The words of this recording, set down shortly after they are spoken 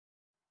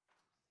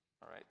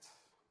All right.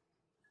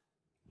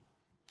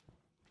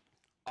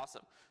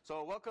 Awesome.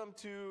 So welcome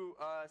to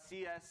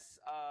CS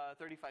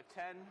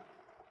 3510.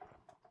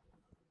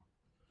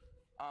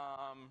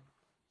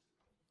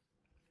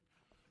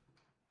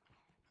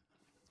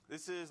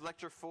 This is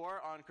lecture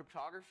 4 on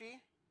cryptography.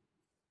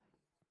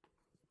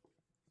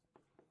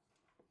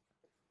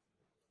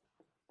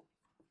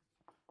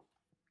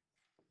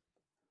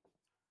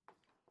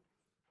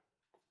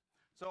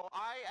 So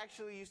I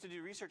actually used to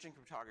do research in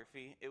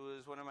cryptography. It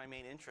was one of my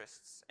main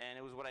interests, and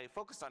it was what I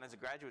focused on as a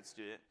graduate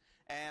student.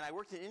 And I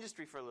worked in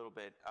industry for a little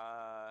bit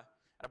at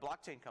a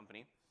blockchain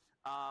company.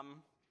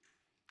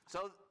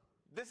 So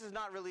this is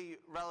not really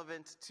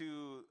relevant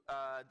to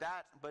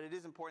that, but it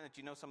is important that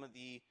you know some of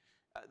the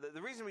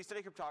reason we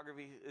study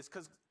cryptography is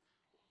because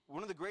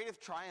one of the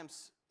greatest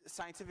triumphs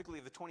scientifically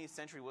of the 20th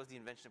century was the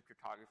invention of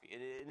cryptography.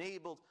 It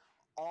enabled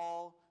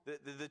all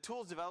the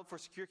tools developed for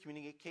secure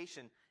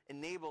communication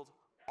enabled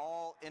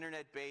all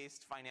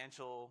internet-based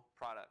financial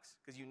products,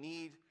 because you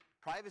need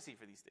privacy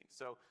for these things.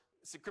 So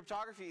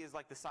cryptography is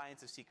like the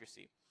science of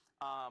secrecy.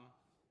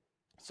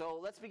 So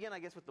let's begin, I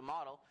guess, with the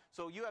model.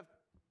 So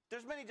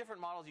there's many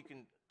different models you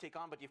can take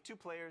on, but you have two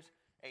players,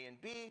 A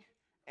and B,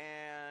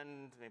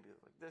 and maybe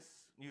like this,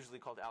 usually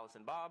called Alice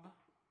and Bob.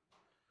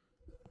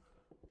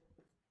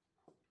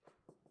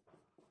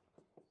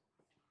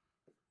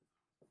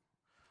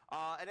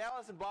 And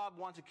Alice and Bob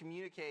want to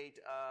communicate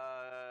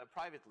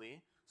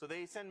privately. So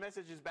they send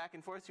messages back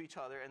and forth to each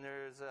other, and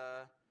there's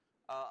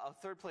a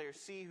third player,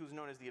 C, who's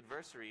known as the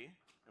adversary,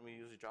 and we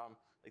usually draw them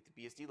like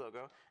the BSD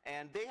logo.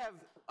 And they have,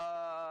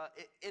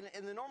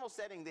 in the normal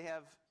setting, they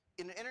have,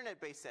 in an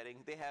internet-based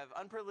setting, they have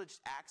unprivileged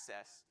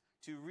access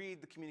to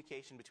read the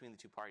communication between the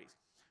two parties.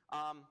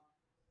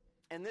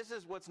 And this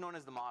is what's known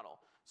as the model.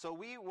 So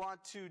we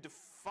want to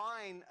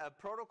define a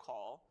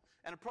protocol,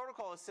 and a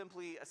protocol is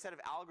simply a set of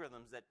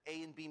algorithms that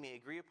A and B may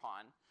agree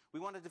upon. We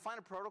want to define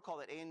a protocol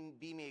that A and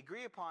B may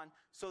agree upon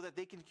so that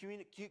they can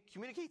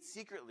communicate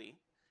secretly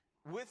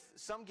with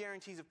some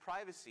guarantees of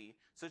privacy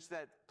such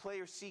that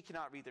player C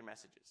cannot read their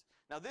messages.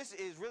 Now this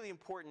is really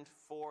important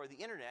for the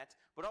internet,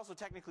 but also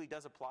technically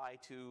does apply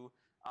to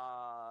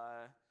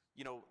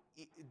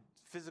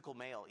physical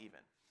mail even.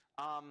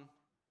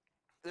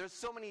 There's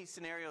so many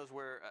scenarios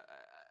where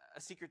a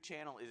secret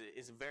channel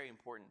is very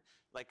important.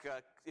 Like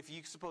if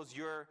you suppose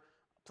you're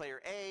player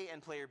A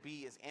and player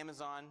B is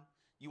Amazon,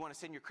 you want to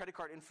send your credit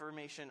card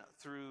information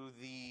through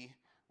the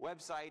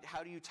website.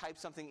 How do you type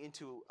something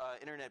into an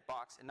internet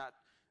box and not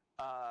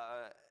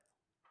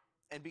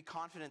and be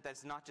confident that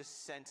it's not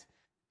just sent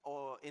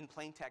in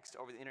plain text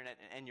over the internet,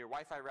 and your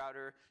Wi-Fi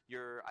router,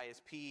 your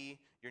ISP,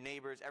 your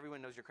neighbors,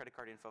 everyone knows your credit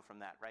card info from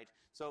that, right?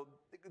 So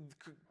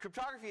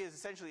cryptography has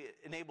essentially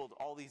enabled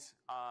all these,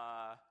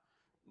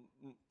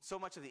 so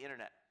much of the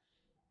internet.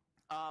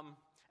 And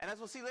as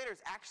we'll see later,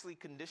 it's actually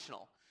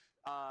conditional.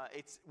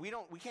 We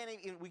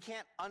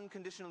can't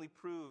unconditionally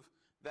prove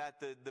that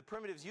the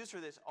primitives used for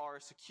this are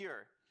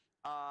secure,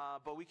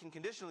 but we can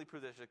conditionally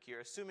prove they're secure,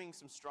 assuming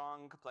some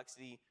strong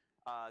complexity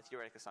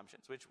theoretic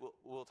assumptions, which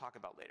we'll talk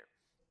about later.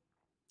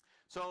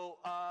 So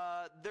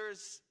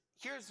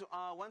here's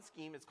one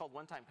scheme. It's called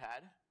one-time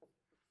pad.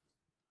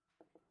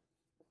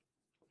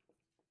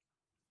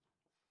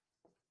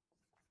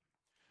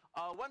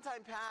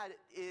 One-time pad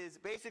is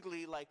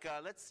basically like,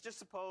 let's just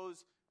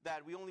suppose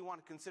that we only want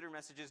to consider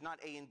messages not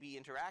A and B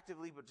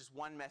interactively, but just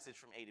one message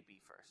from A to B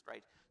first,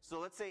 right? So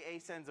let's say A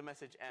sends a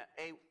message,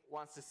 A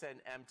wants to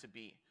send M to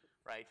B,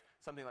 right?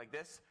 Something like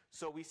this.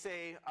 So we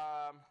say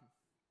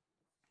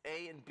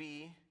A and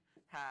B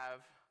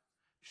have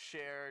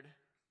shared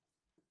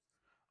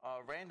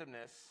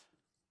randomness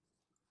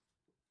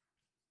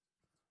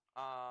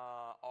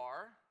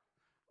R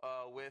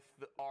with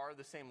the R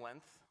the same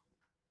length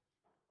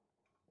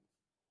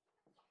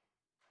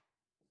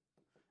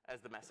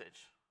as the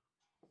message,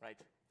 right?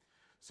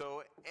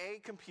 So A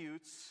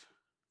computes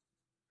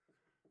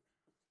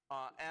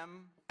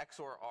M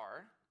XOR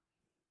R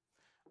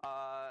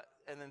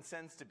and then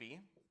sends to B.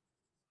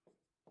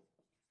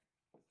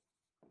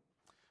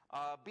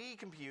 B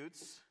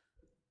computes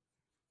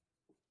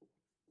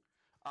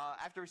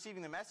after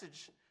receiving the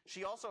message,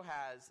 she also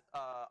has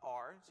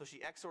R, so she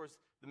XORs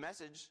the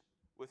message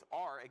with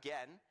R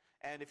again,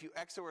 and if you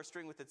XOR a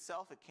string with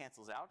itself, it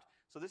cancels out.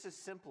 So this is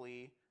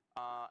simply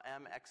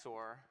M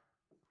XOR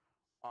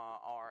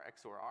R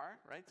XOR R,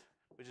 right?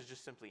 Which is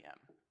just simply M.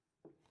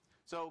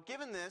 So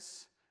given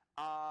this,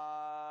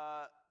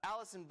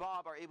 Alice and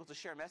Bob are able to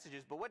share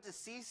messages, but what does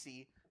C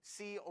see?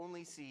 C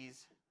only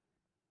sees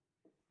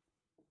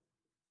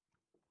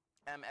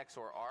M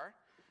XOR R.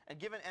 And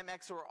given M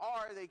XOR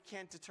R, they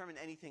can't determine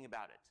anything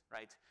about it,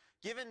 right?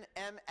 Given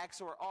M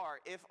XOR R,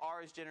 if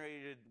R is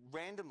generated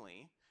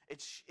randomly,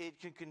 it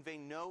can convey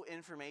no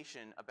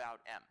information about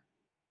M.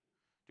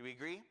 Do we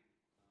agree?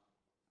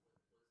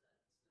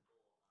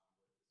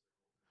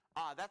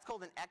 That's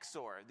called an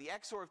XOR. The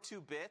XOR of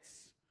 2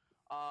 bits,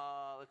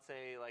 let's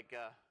say like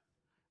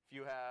if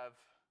you have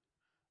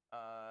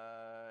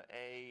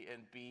A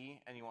and B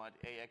and you want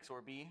A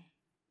XOR B,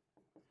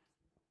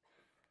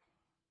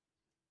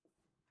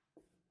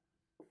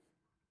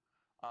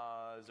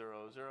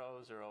 0,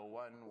 0, 0,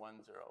 1, 1,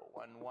 0,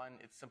 1, 1.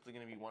 It's simply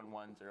going to be 1,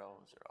 1, 0,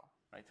 0,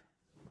 right?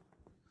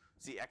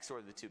 See,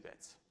 XOR the 2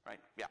 bits, right?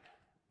 Yeah.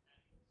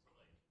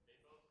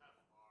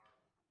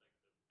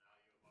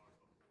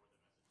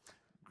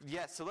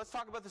 Yes, so let's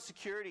talk about the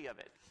security of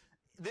it.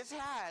 This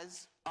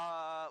has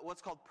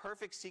what's called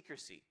perfect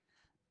secrecy.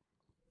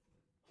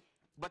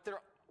 But there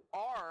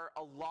are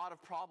a lot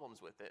of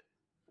problems with it.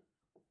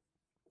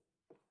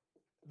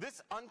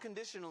 This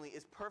unconditionally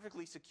is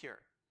perfectly secure.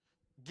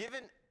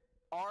 Given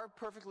R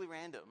perfectly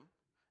random,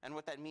 and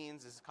what that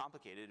means is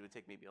complicated, it would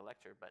take maybe a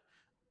lecture, but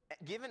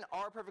given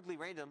R perfectly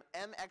random,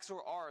 M XOR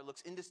R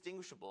looks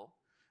indistinguishable,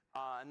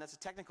 and that's a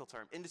technical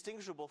term,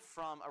 indistinguishable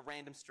from a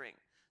random string.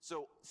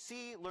 So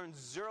C learns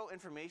zero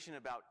information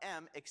about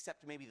M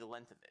except maybe the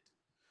length of it,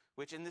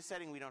 which in this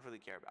setting we don't really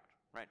care about,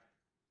 right?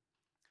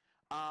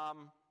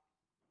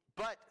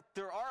 But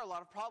there are a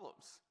lot of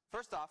problems.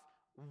 First off,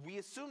 we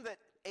assume that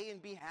A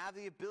and B have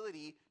the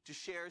ability to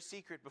share a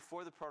secret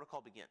before the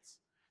protocol begins.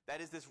 That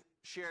is this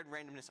shared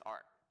randomness R.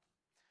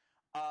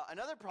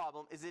 Another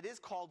problem is it is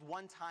called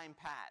one-time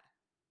pad,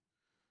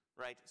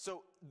 right?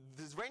 So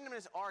this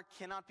randomness R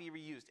cannot be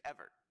reused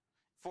ever.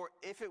 For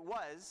if it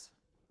was,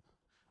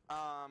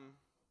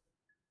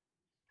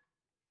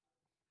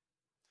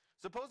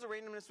 suppose the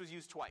randomness was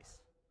used twice.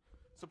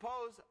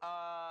 Suppose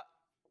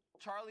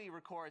Charlie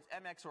records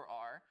M XOR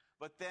R,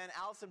 but then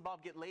Alice and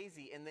Bob get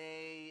lazy and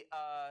they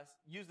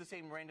use the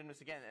same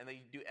randomness again and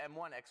they do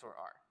M1 XOR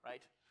R,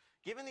 right?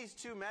 Given these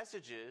two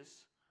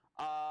messages,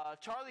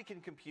 Charlie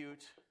can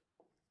compute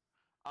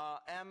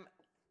M,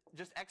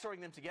 just XORing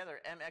them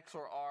together, M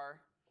XOR R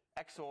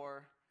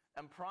XOR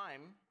M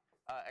prime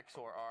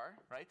XOR R,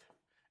 right?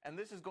 And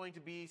this is going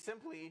to be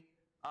simply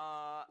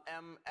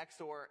M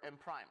XOR M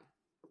prime,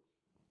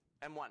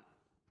 M1,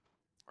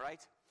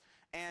 right?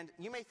 And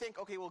you may think,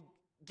 okay, well,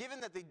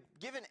 given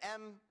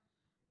M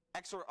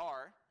XOR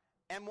R,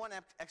 M1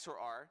 XOR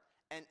R,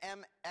 and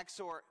M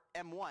XOR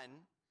M1,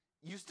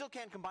 you still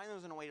can't combine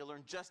those in a way to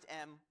learn just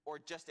M or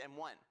just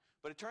M1.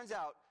 But it turns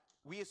out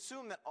we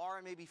assume that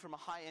R may be from a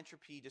high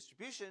entropy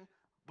distribution,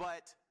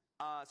 but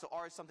so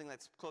R is something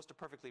that's close to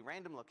perfectly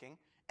random looking.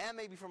 M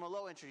may be from a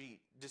low entropy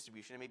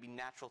distribution. It may be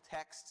natural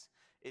text.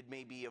 It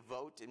may be a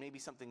vote. It may be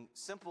something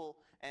simple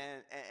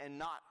and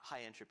not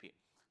high entropy.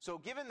 So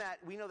given that,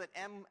 we know that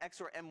M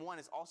XOR M1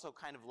 is also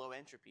kind of low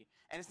entropy.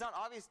 And it's not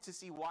obvious to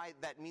see why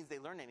that means they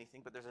learn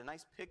anything, but there's a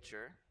nice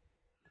picture.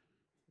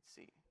 Let's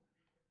see.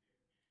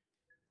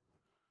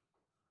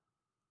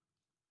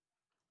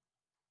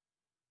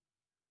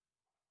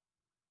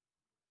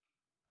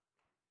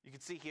 You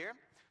can see here.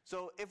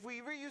 So if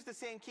we reuse the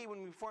same key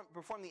when we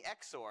perform the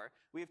XOR,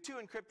 we have two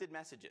encrypted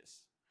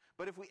messages.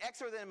 But if we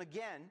XOR them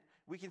again,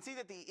 we can see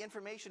that the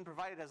information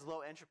provided has low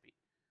entropy.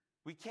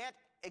 We can't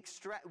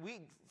extract,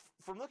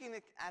 from looking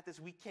at this,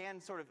 we can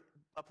sort of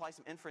apply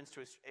some inference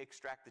to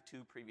extract the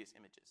two previous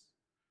images,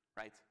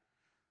 right?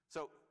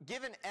 So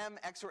given M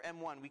XOR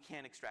M1, we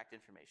can extract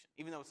information,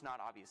 even though it's not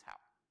obvious how,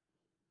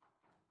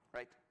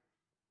 right?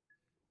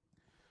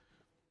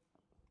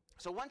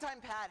 So one-time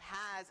pad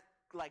has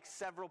like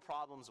several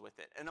problems with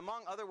it. And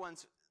among other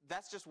ones,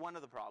 that's just one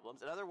of the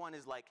problems. Another one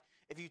is like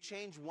if you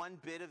change one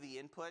bit of the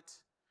input,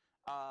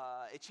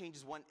 it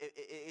changes one,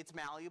 it's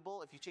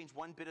malleable. If you change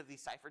one bit of the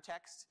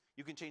ciphertext,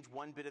 you can change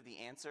one bit of the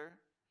answer,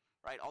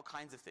 right? All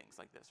kinds of things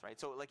like this, right?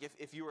 So like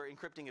if you were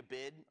encrypting a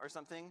bid or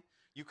something,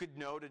 you could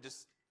know to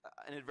just,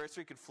 an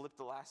adversary could flip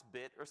the last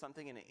bit or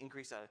something and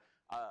increase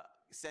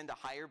send a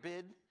higher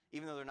bid,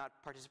 even though they're not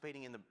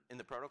participating in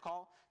the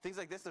protocol. Things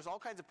like this, there's all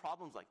kinds of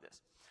problems like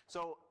this.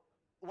 So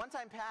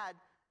one-time pad,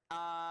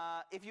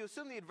 if you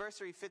assume the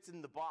adversary fits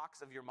in the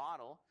box of your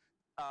model,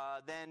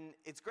 then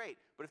it's great.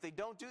 But if they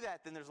don't do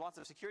that, then there's lots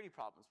of security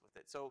problems with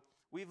it. So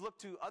we've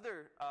looked to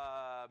other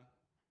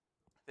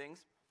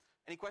things.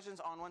 Any questions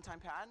on one-time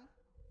pad?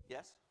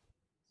 Yes?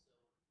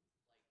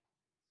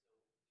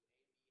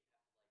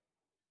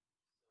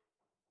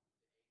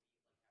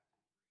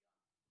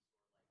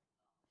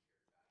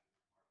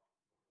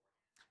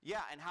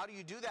 Yeah, and how do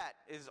you do that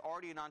is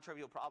already a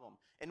non-trivial problem.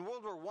 In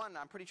World War I,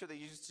 I'm pretty sure they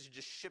used to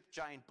just ship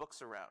giant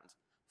books around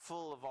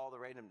full of all the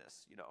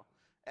randomness, you know.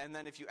 And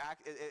then if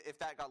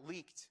that got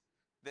leaked,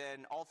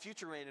 then all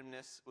future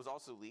randomness was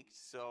also leaked,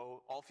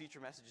 so all future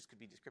messages could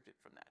be decrypted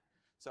from that.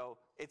 So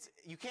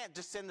you can't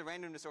just send the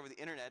randomness over the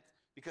internet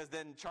because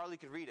then Charlie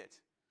could read it,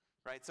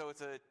 right? So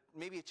it's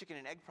maybe a chicken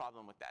and egg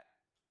problem with that.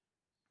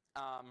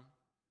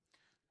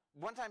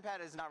 One-time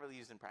pad is not really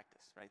used in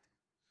practice, right?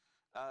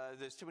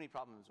 There's too many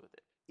problems with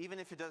it. Even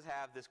if it does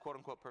have this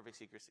quote-unquote perfect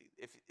secrecy.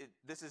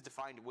 This is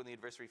defined when the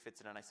adversary fits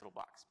in a nice little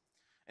box.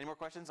 Any more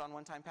questions on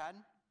one-time pad?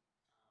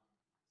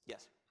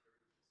 Yes?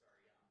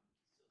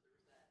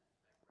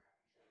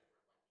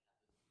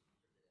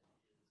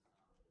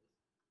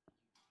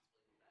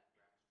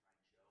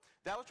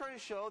 That was trying to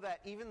show that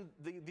even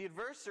the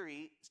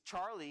adversary,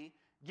 Charlie,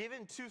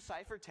 given two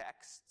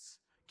ciphertexts,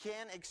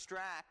 can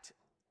extract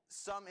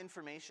some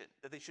information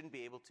that they shouldn't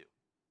be able to.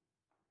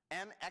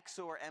 M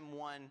XOR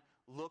M1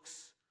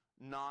 looks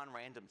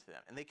non-random to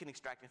them, and they can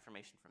extract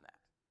information from that.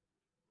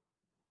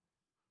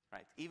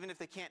 right? Even if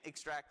they can't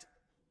extract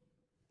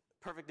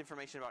perfect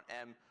information about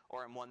M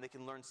or M1, they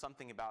can learn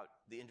something about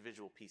the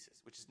individual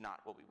pieces, which is not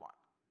what we want,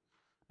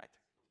 right?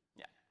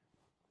 Yeah.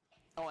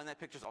 Oh, and that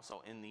picture's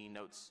also in the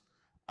notes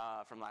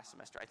from last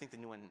semester. I think the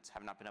new ones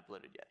have not been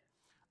uploaded yet.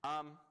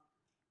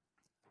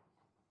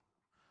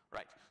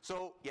 Right.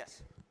 So,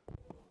 yes.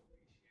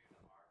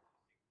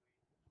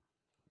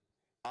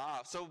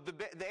 So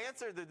the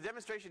answer, the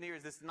demonstration here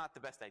is this is not the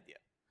best idea.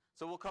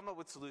 So we'll come up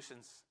with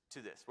solutions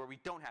to this where we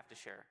don't have to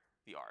share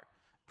the R.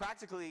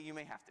 Practically, you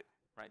may have to,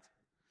 right?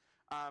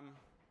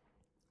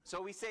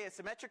 So we say a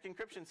symmetric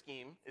encryption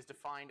scheme is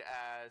defined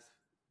as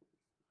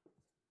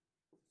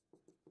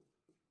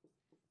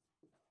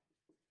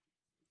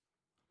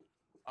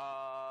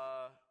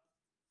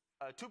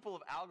a tuple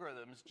of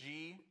algorithms,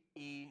 G,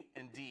 E,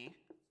 and D,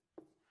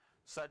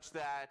 such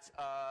that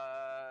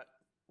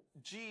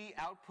G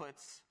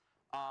outputs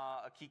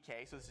a key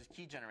K, so this is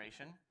key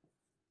generation.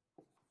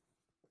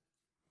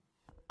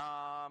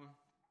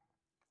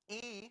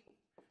 E,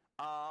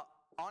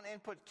 on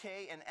input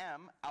K and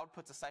M,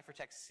 outputs a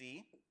ciphertext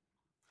C.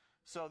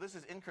 So this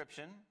is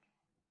encryption.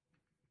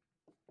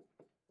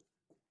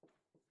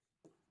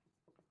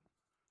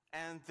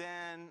 And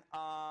then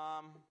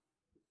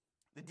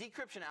the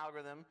decryption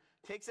algorithm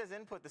takes as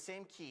input the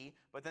same key,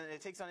 but then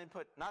it takes on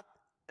input not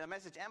a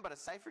message M, but a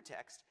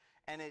ciphertext,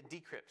 and it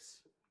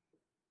decrypts.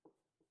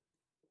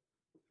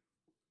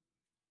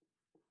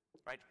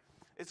 Right?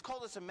 It's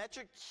called a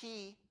symmetric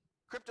key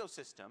crypto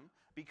system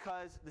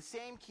because the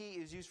same key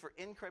is used for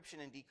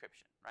encryption and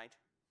decryption, right?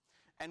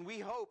 And we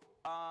hope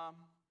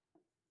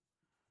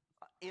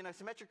in a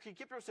symmetric key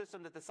crypto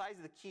system that the size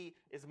of the key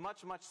is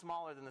much, much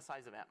smaller than the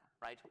size of M,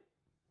 right?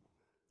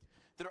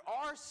 There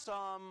are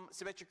some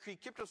symmetric key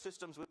crypto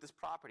systems with this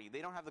property.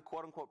 They don't have the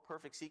quote-unquote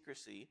perfect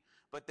secrecy,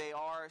 but they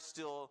are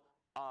still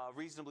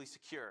reasonably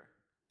secure.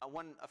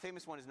 A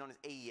famous one is known as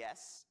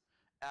AES.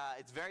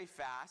 It's very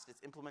fast.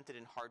 It's implemented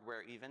in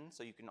hardware even,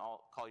 so you can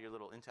all call your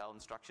little Intel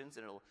instructions,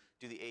 and it'll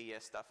do the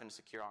AES stuff in a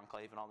secure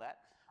enclave and all that.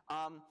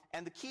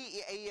 And the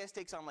key AES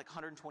takes on like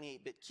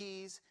 128-bit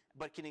keys,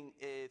 but can,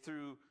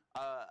 through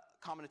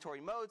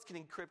combinatory modes, can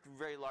encrypt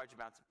very large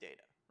amounts of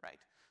data, right?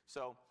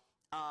 So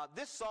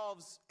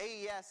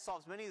AES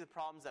solves many of the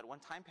problems that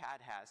one-time pad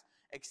has,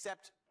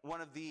 except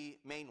one of the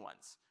main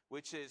ones,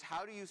 which is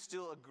how do you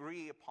still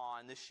agree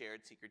upon this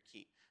shared secret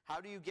key? How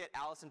do you get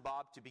Alice and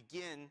Bob to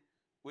begin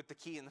with the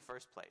key in the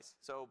first place?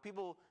 So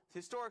people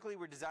historically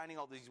were designing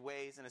all these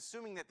ways and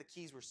assuming that the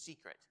keys were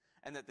secret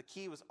and that the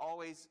key was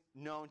always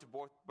known to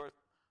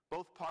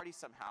both parties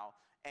somehow.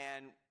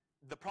 And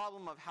the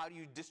problem of how do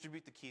you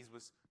distribute the keys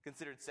was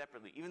considered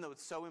separately, even though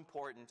it's so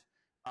important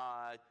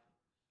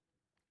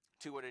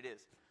to what it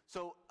is.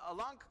 So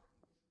along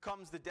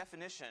comes the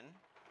definition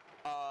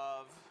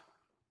of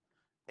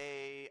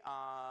a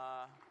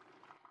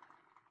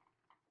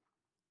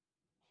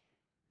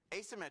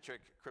asymmetric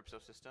crypto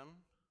system.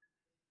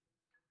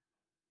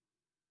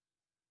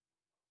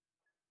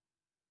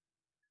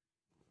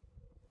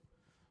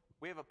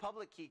 We have a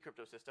public key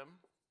crypto system.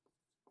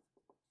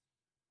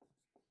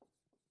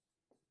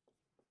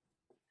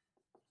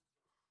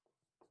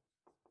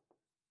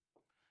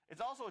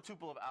 It's also a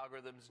tuple of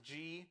algorithms,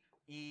 G,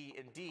 E,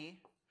 and D,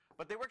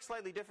 but they work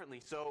slightly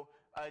differently. So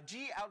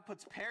G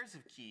outputs pairs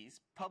of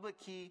keys, public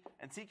key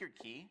and secret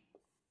key.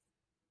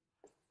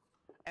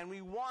 And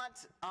we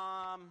want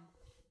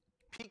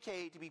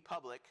PK to be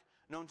public,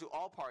 known to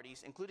all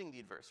parties, including the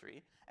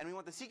adversary. And we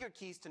want the secret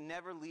keys to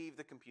never leave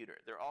the computer.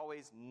 They're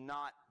always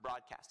not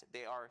broadcasted.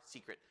 They are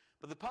secret.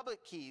 But the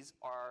public keys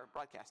are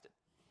broadcasted.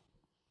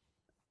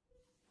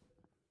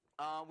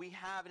 We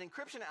have an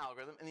encryption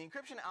algorithm, and the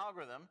encryption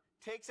algorithm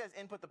takes as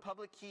input the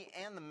public key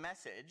and the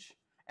message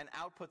and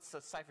outputs a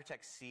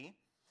ciphertext C.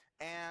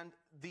 And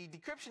the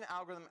decryption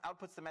algorithm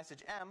outputs the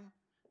message M,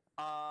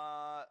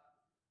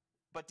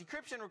 but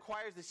decryption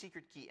requires the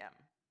secret key M.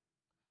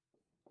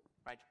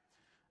 Right?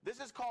 This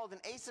is called an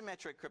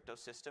asymmetric crypto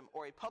system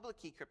or a public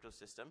key crypto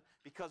system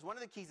because one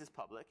of the keys is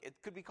public.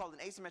 It could be called an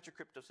asymmetric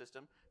crypto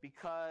system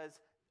because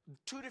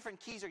two different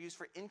keys are used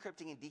for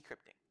encrypting and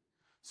decrypting.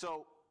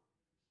 So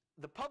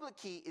the public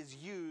key is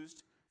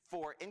used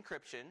for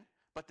encryption,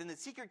 but then the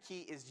secret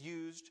key is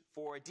used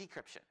for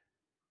decryption.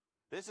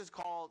 This is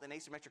called an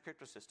asymmetric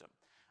crypto system.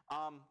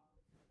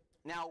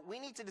 Now, we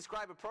need to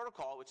describe a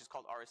protocol, which is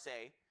called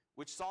RSA,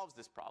 which solves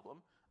this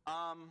problem.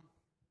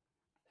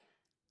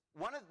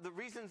 One of the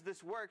reasons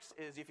this works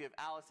is if you have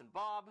Alice and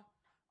Bob,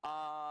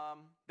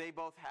 they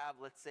both have,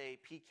 let's say,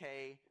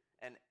 PK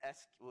and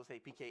we'll say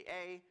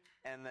PKA,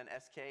 and then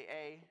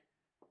SKA,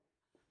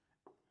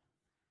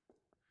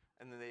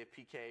 and then they have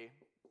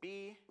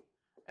PKB,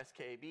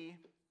 SKB.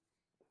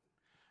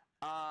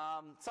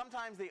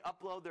 Sometimes they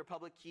upload their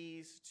public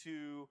keys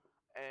to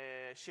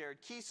a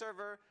shared key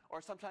server,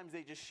 or sometimes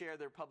they just share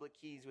their public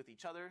keys with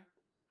each other.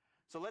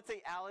 So let's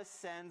say Alice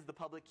sends the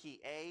public key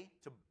A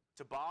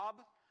to Bob.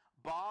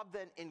 Bob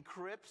then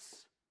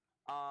encrypts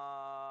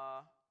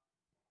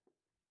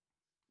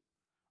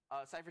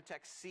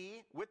ciphertext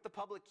C with the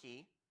public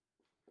key.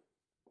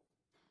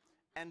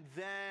 And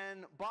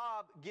then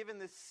Bob, given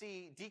this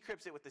C,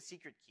 decrypts it with the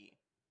secret key.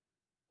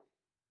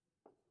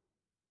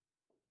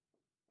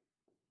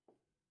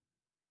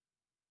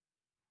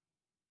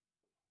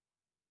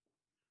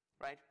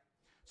 Right?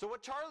 So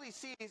what Charlie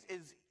sees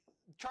is,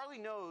 Charlie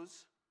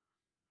knows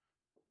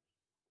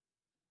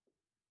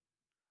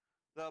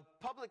the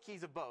public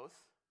keys of both.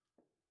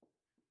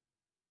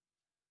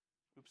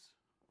 Oops.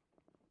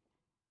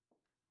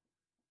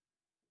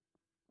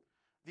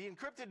 The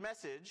encrypted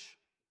message,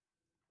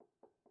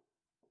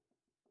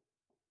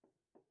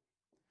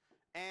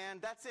 and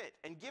that's it.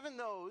 And given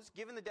those,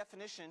 given the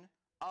definition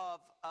of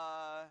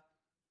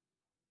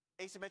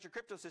asymmetric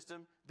crypto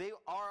system, they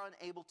are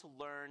unable to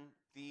learn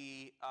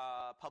the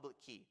public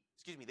key.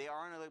 Excuse me, they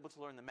are unable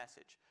to learn the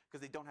message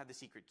because they don't have the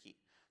secret key.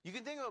 You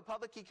can think of a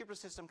public key crypto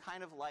system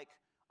kind of like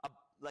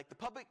the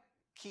public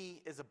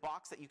key is a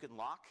box that you can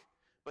lock,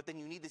 but then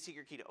you need the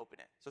secret key to open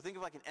it. So think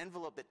of like an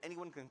envelope that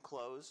anyone can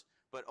close,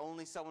 but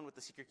only someone with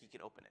the secret key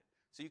can open it.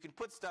 So you can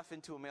put stuff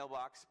into a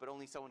mailbox, but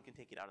only someone can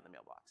take it out of the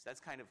mailbox. That's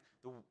kind of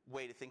the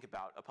way to think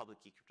about a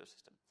public key crypto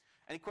system.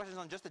 Any questions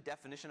on just the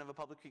definition of a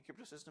public key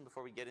crypto system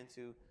before we get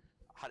into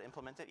how to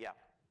implement it? Yeah.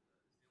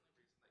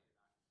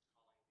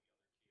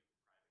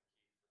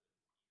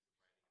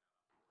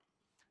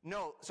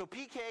 No, so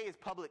PK is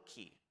public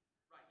key.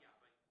 Right, yeah,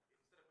 but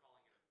instead of calling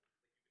it, like you've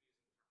been using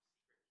the term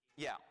secret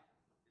key. Yeah.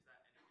 Is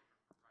that any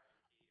different from private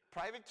key?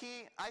 Private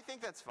key, I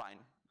think that's fine.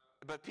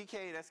 But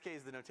PK and SK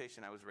is the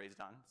notation I was raised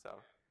on.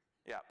 So,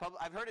 yeah,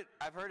 I've heard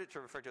it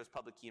to refer to as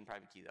public key and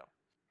private key though.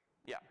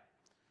 Yeah.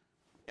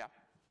 Yeah.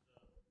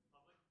 The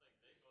public,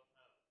 like they both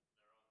have their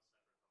own separate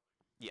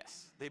public.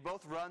 Yes, they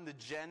both run the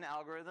gen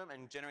algorithm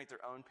and generate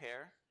their own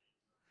pair.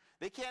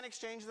 They can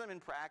exchange them in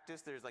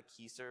practice. There's like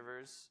key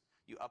servers.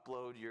 You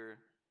upload your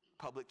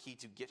public key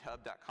to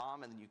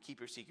github.com and then you keep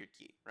your secret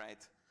key,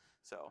 right?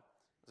 So,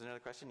 there's another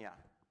question? Yeah. So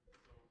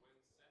when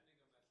sending a message to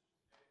A, you're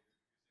using both A's public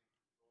key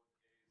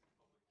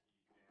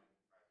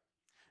and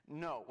private key.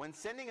 No, when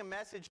sending a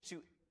message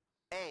to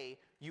A,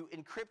 you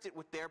encrypt it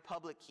with their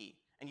public key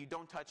and you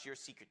don't touch your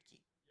secret key.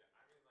 Yeah,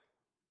 I mean like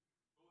both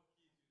keys used to encrypt and decrypt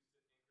originated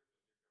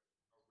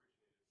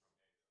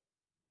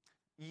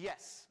from A though.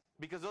 Yes,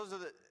 because those are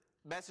the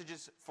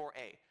messages for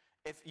A.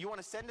 If you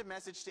want to send a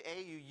message to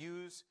A, you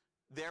use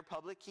their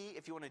public key.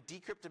 If you want to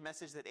decrypt a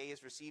message that A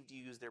has received,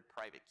 you use their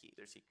private key,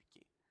 their secret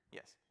key.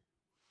 Yes.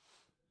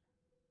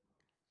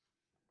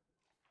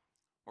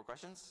 More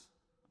questions?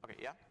 Okay,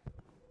 yeah?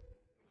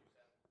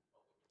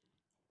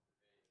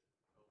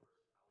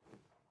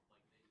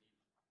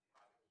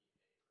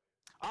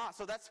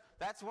 So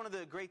that's one of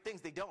the great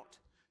things. They don't.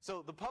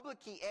 So the public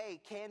key A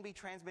can be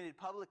transmitted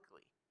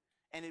publicly,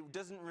 and it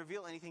doesn't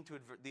reveal anything to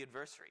the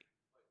adversary.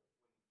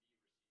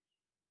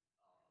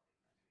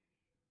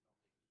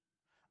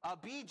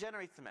 B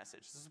generates the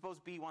message. So suppose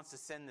B wants to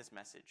send this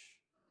message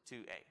to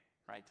A,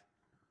 right?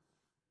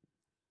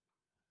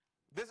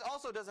 This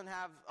also doesn't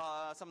have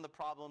some of the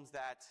problems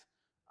that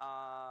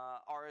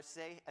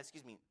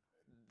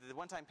the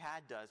one-time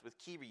pad does with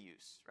key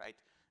reuse, right?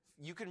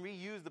 You can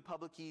reuse the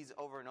public keys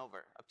over and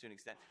over up to an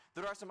extent.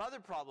 There are some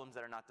other problems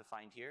that are not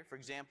defined here. For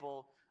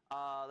example,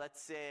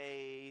 let's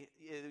say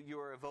you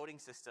were a voting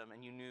system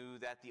and you knew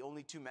that the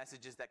only two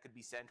messages that could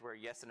be sent were a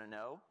yes and a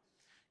no.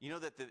 You know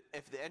that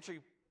if the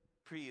entry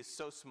pre is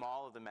so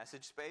small of the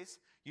message space,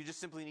 you just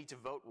simply need to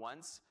vote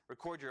once,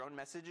 record your own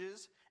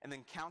messages, and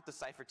then count the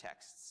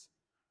ciphertexts.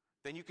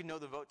 Then you can know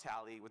the vote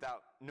tally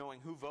without knowing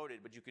who voted,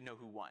 but you can know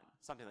who won.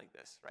 Something like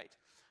this, right?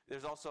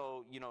 There's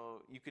also,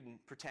 you can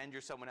pretend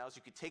you're someone else.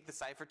 You could take the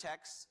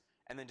ciphertext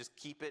and then just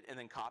keep it and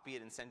then copy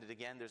it and send it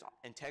again. There's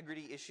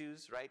integrity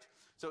issues, right?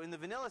 So in the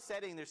vanilla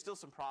setting, there's still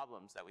some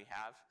problems that we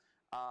have.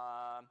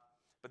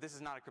 But this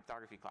is not a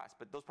cryptography class.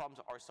 But those problems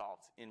are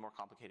solved in more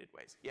complicated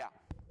ways. Yeah?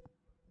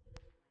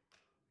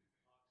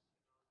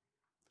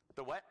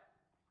 The what?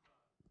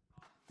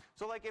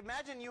 So like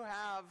imagine you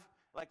have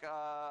like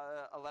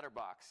a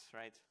letterbox,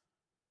 right?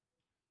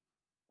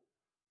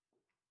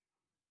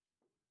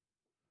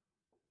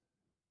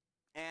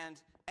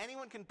 And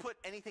anyone can put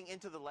anything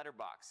into the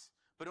letterbox,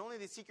 but only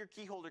the secret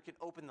key holder can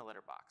open the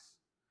letterbox.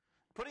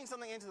 Putting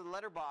something into the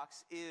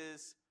letterbox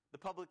is the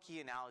public key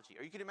analogy.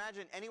 Or you can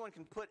imagine anyone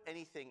can put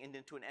anything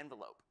into an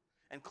envelope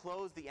and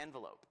close the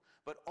envelope.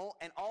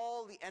 And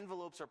all the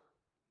envelopes are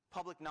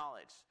public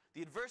knowledge.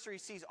 The adversary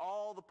sees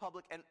all the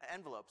public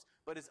envelopes,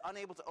 but is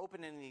unable to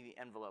open any of the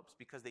envelopes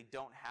because they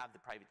don't have the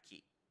private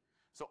key.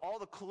 So all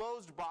the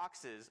closed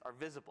boxes are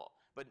visible,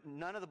 but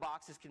none of the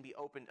boxes can be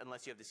opened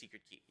unless you have the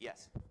secret key.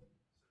 Yes?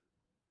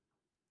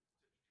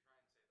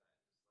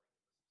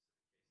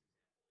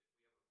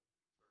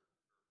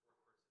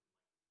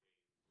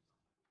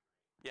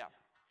 Yeah.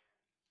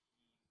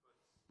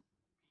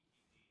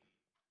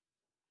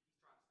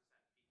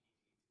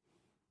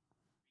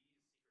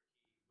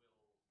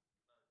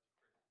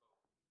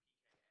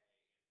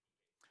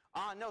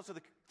 No, so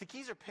the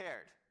keys are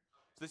paired.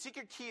 So the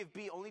secret key of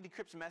B only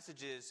decrypts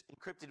messages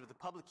encrypted with the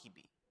public key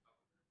B.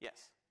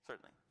 Yes,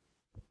 certainly.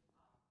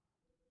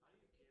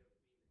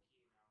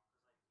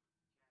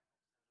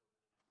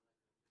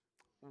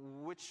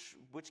 Which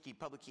key?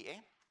 Public key A? Like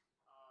B,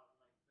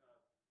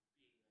 like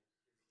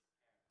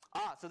his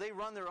parent. So they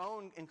run their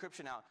own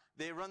encryption out.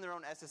 They run their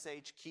own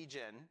SSH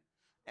keygen,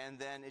 and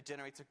then it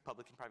generates a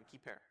public and private key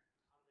pair.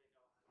 How do they know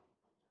how to leak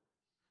from each other?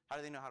 How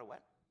do they know how to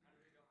what? How do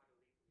they know how to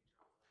leak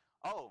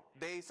from each other? Oh,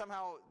 they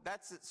somehow,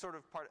 that's sort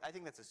of part, I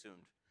think that's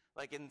assumed.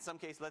 Like in some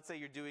case, let's say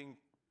you're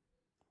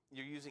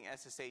using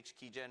SSH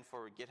keygen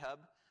for GitHub.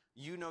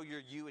 You know you're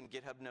you and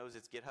GitHub knows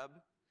it's GitHub,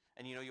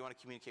 and you know you want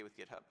to communicate with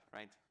GitHub,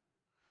 right?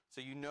 So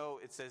you know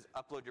it says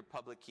upload your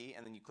public key,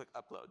 and then you click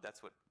upload.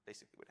 That's what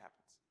basically what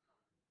happens.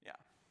 Yeah.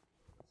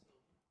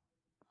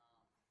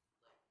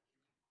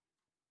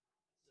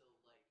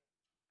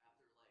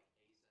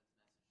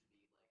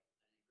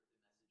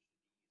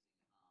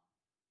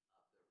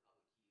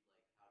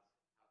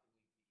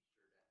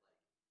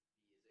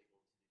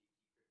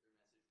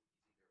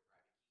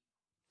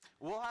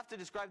 We'll have to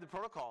describe the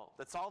protocol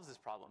that solves this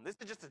problem. This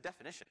is just a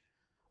definition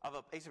of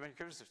an asymmetric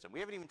encryption system. We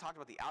haven't even talked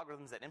about the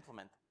algorithms that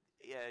implement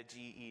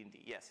G, E, and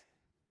D. Yes?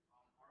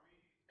 Are we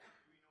assuming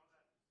B already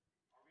has the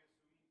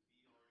private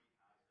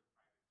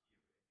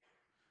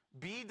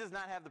key of A? B does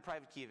not have the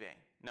private key of A.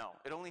 No,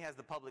 it only has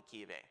the public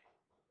key of A.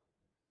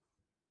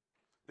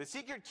 The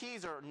secret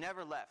keys are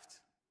never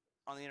left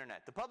on the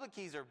internet. The public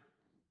keys are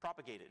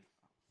propagated.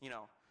 You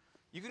know,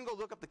 you can go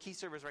look up the key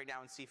servers right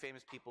now and see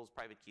famous people's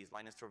private keys.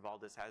 Linus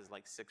Torvalds has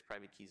like 6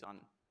 private keys on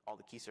all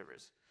the key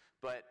servers.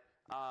 But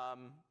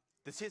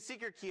his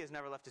secret key has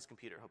never left his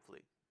computer,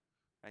 hopefully.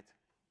 Right?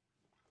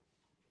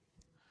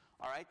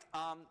 All right.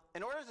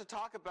 In order to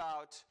talk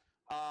about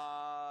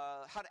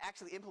how to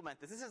actually implement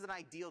this is an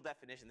ideal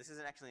definition. This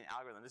isn't actually an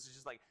algorithm. This is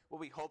just like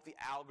what we hope the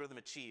algorithm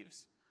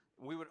achieves.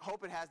 We would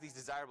hope it has these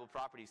desirable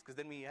properties, because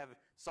then we have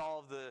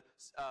solved the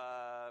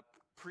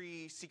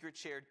pre-secret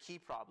shared key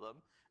problem.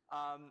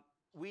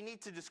 We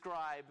need to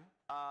describe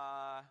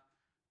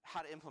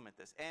how to implement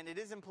this. And it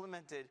is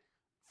implemented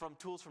from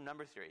tools from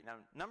number theory. Now,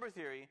 number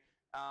theory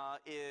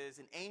is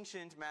an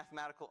ancient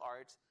mathematical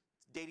art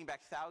dating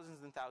back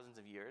thousands and thousands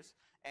of years.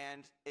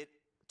 And it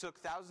took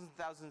thousands and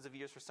thousands of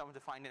years for someone to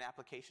find an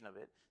application of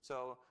it.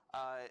 So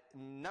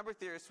number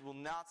theorists will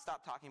not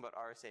stop talking about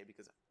RSA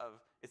because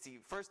it's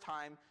the first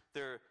time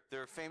their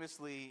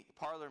famously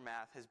Parlor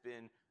math has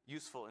been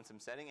useful in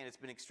some setting, and it's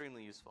been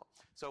extremely useful.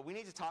 So we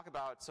need to talk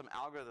about some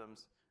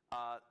algorithms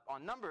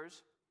on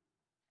numbers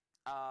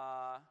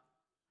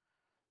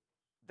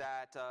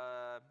that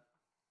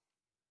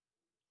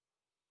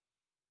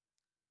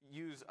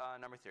use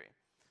number theory.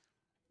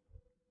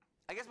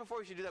 I guess before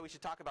we should do that, we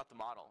should talk about the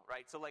model,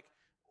 right? So like,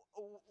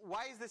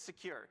 why is this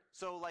secure?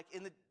 So like,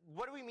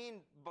 what do we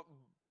mean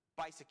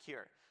by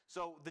secure?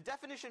 So the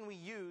definition we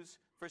use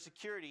for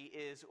security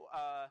is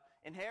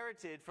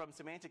inherited from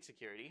semantic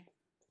security.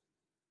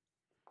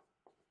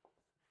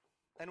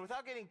 And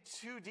without getting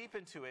too deep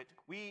into it,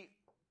 we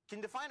can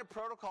define a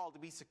protocol to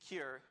be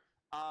secure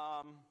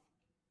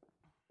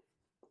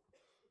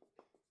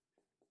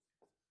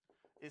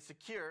is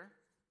secure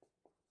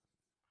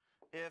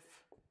if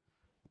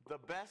the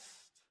best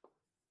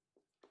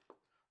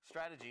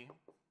strategy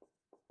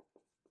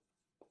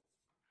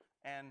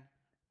an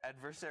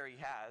adversary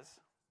has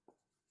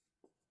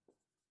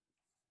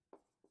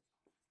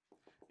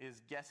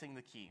is guessing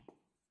the key.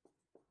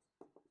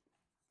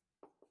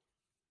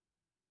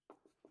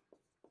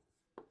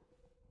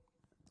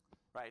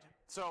 Right?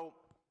 So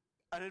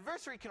an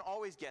adversary can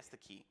always guess the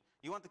key.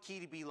 You want the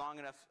key to be long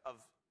enough of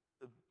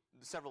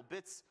several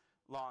bits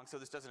long so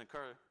this doesn't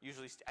occur.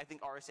 Usually, I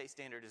think RSA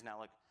standard is now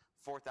like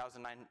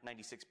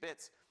 4,096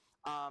 bits.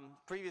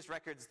 Previous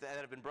records that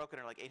have been broken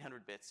are like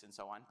 800 bits and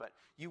so on. But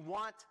you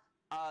want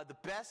the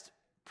best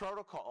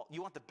protocol,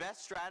 you want the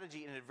best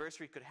strategy an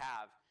adversary could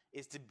have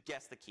is to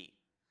guess the key.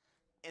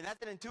 And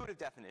that's an intuitive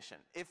definition.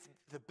 If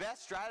the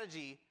best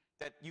strategy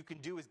that you can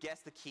do is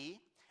guess the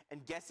key,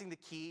 and guessing the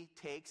key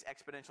takes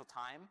exponential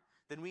time,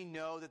 then we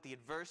know that the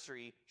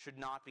adversary should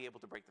not be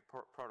able to break the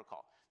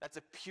protocol. That's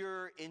a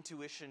pure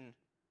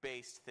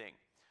intuition-based thing.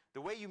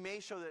 The way you may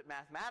show that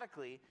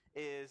mathematically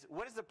is,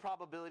 what is the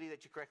probability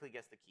that you correctly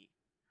guess the key?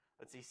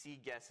 Let's see, C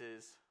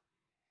guesses,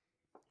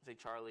 say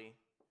Charlie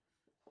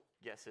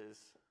guesses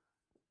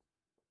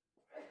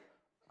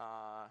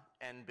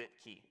n-bit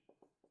key.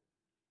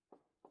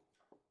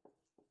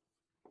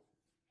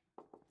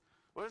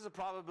 What is the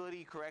probability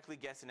you correctly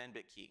guess an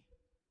n-bit key?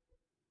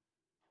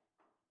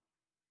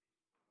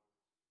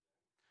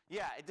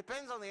 Yeah, it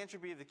depends on the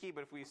entropy of the key,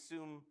 but if we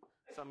assume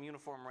some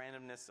uniform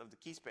randomness of the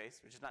key space,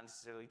 which is not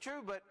necessarily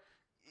true, but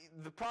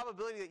the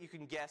probability that you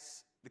can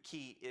guess the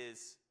key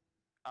is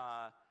 2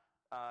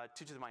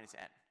 to the minus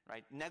n,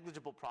 right?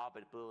 Negligible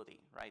probability,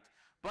 right?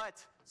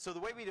 But, so the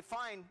way we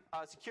define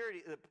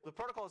security, the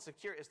protocol is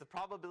secure is the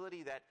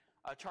probability that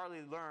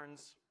Charlie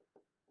learns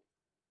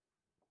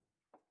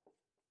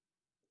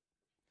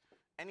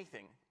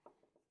anything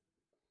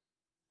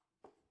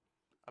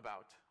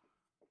about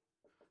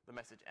the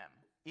message M.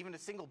 Even a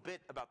single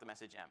bit about the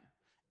message M.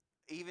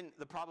 Even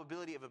the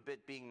probability of a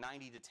bit being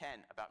 90 to 10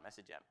 about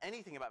message M.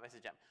 Anything about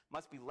message M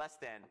must be less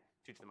than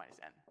 2 to the minus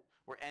n.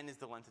 where n is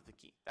the length of the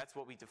key. That's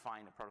what we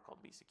define a protocol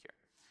to be secure.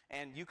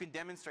 And you can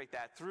demonstrate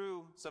that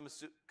through some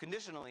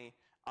conditionally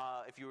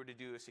if you were to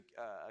do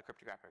a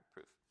cryptographic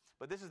proof.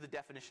 But this is the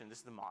definition, this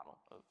is the model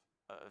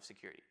of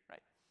security,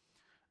 right?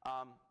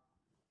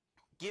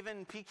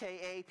 Given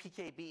pKa,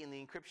 pKb, and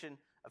the encryption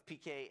of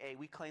pKa,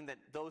 we claim that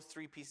those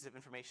three pieces of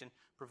information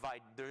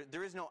provide,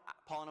 there is no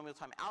polynomial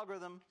time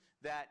algorithm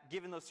that,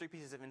 given those three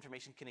pieces of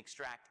information, can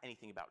extract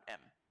anything about M.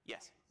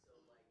 Yes? So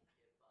like if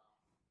like Charlie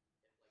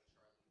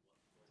was like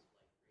created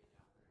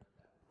after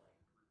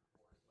that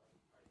would like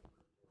brute force like try to brute force guess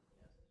the key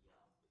value of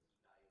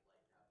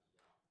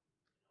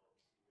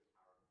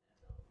like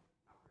secret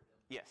power and algorithm.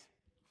 Yes.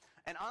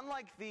 And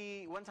unlike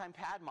the one-time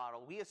pad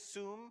model, we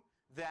assume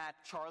that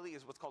Charlie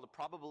is what's called a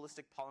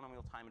probabilistic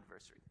polynomial time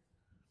adversary,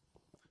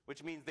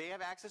 which means they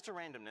have access to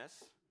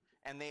randomness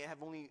and they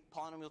have only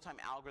polynomial time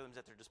algorithms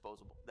at their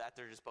disposal,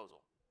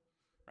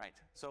 right?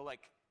 So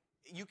like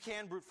you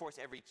can brute force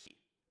every key,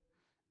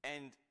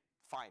 and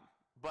fine,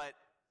 but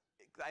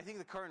I think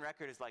the current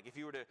record is like if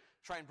you were to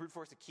try and brute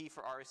force a key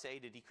for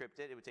RSA to decrypt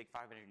it, it would take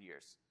 500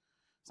 years,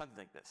 something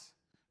like this,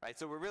 right?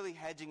 So we're really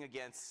hedging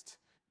against.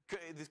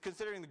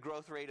 Considering the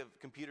growth rate of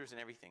computers and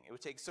everything, it would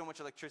take so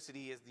much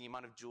electricity as the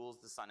amount of joules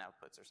the sun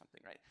outputs or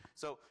something, right?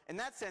 So in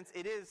that sense,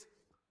 it is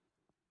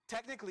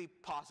technically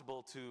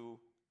possible to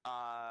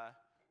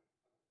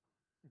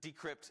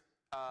decrypt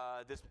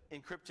this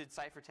encrypted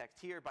ciphertext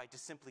here by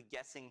just simply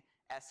guessing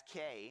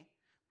SK,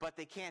 but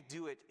they can't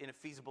do it in a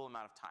feasible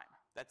amount of time.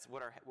 That's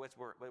what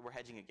we're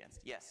hedging against.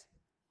 Yes?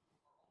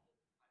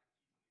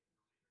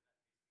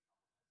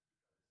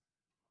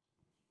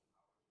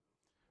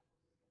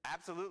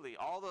 Absolutely.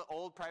 All the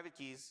old private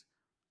keys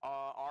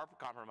are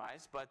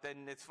compromised, but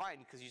then it's fine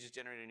because you just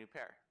generate a new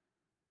pair.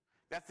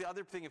 That's the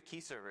other thing of key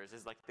servers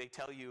is like they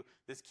tell you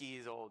this key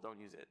is old, don't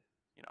use it.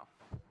 You know.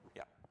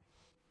 Yeah.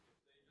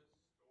 If they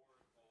just stored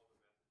all the messages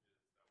that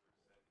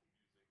were sent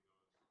using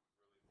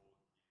those really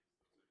old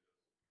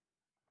keys, those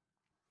are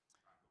just trackable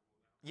now?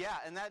 Yeah,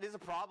 and that is a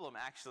problem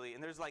actually.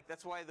 And there's like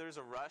that's why there's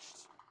a rush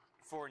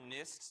for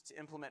NIST to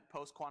implement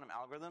post-quantum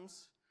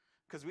algorithms,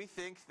 because we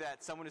think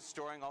that someone is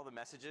storing all the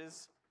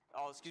messages.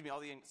 All the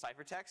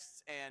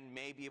ciphertexts and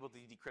may be able to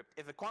decrypt.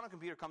 If a quantum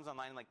computer comes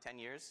online in like 10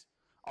 years,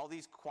 all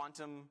these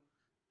quantum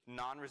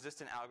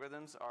non-resistant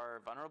algorithms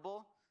are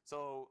vulnerable.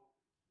 So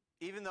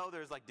even though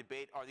there's like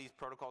debate, are these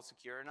protocols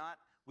secure or not,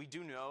 we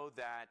do know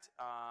that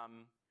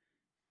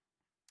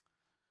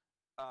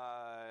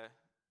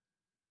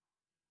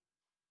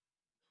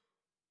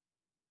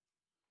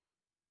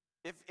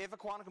if a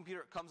quantum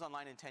computer comes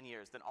online in 10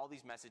 years, then all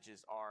these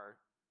messages are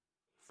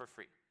for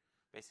free,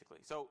 basically.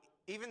 So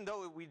even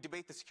though we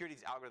debate the security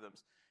of these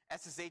algorithms,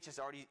 SSH has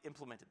already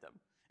implemented them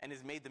and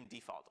has made them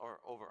default or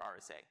over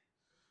RSA,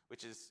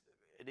 which is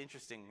an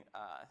interesting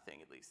thing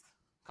at least.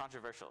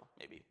 Controversial,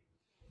 maybe.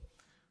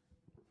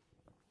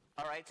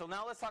 All right, so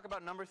now let's talk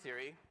about number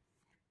theory.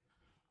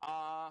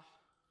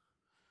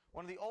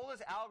 One of the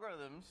oldest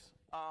algorithms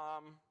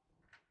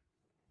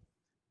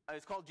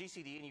is called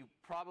GCD, and you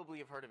probably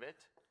have heard of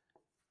it.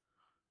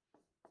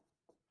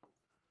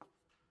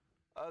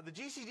 The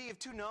GCD of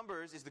two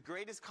numbers is the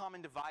greatest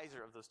common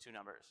divisor of those two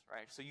numbers,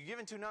 right? So you're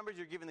given two numbers,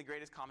 you're given the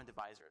greatest common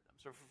divisor of them.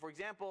 So for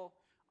example,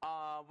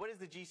 what is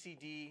the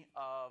GCD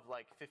of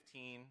like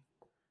 15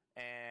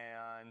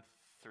 and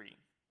 3?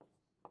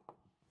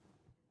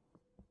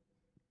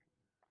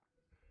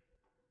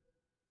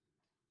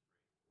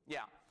 Yeah.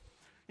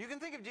 You can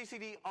think of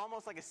GCD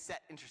almost like a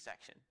set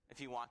intersection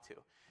if you want to.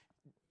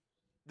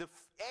 The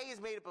A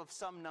is made up of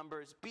some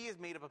numbers, B is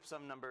made up of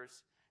some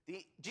numbers.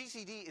 The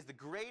GCD is the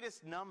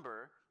greatest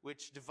number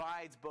which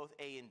divides both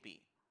A and B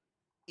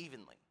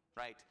evenly,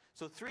 right?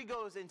 So 3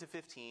 goes into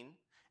 15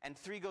 and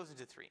 3 goes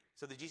into 3.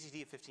 So the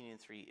GCD of 15 and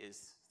 3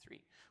 is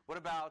 3. What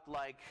about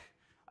like,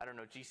 I don't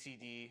know,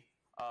 GCD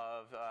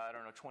of,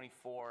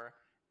 24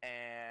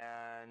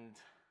 and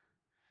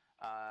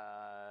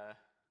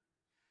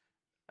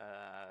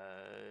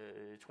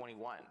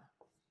 21,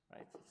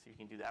 right? So you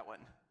can do that one.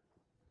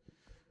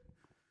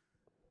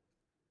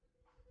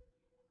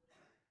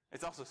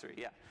 It's also 3,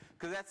 yeah.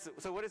 Because that's,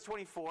 so what is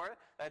 24?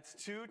 That's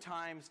 2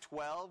 times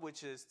 12,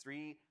 which is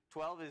 3.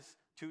 12 is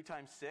 2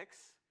 times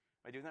 6.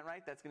 Am I doing that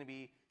right? That's going to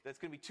be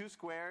 2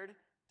 squared,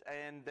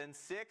 and then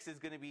 6 is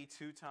going to be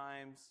 2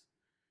 times,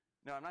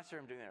 no, I'm not sure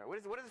I'm doing that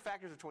right. What is the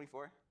factors of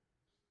 24?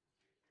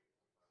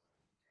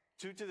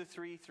 2 to the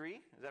 3, 3,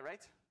 is that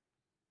right?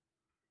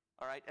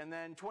 All right, and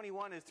then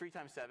 21 is 3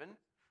 times 7.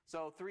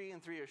 So 3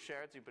 and 3 are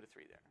shared, so you put a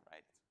 3 there,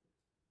 right?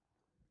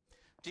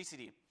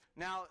 GCD.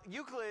 Now,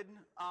 Euclid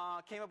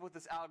came up with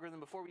this algorithm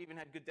before we even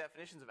had good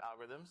definitions of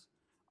algorithms.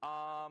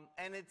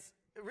 And it's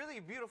really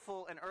a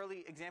beautiful and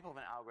early example of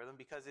an algorithm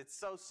because it's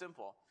so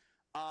simple.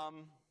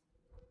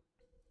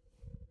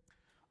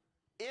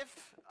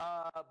 If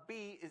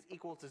B is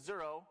equal to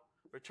 0,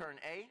 return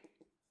A.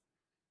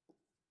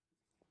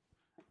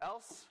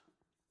 Else,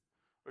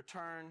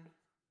 return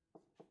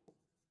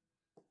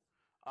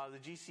the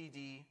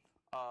GCD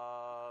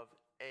of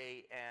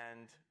A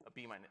and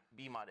B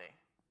mod A.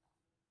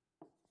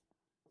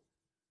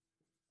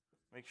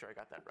 Make sure I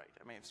got that right.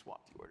 I may have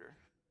swapped the order.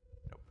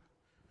 Nope.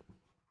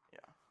 Yeah.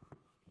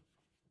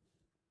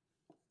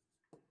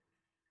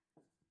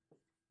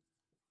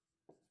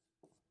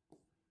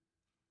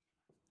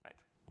 Right.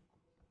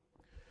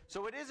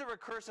 So it is a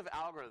recursive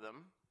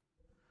algorithm.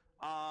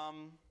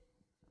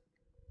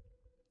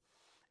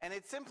 And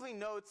it simply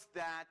notes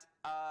that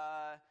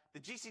the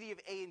GCD of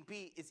A and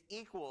B is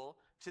equal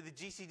to the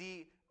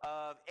GCD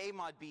of A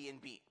mod B and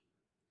B,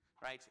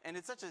 right? And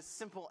it's such a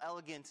simple,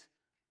 elegant,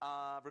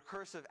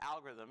 recursive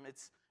algorithm.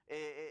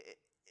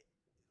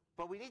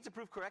 But we need to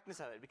prove correctness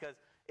of it because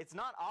it's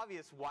not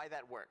obvious why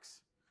that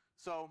works.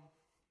 So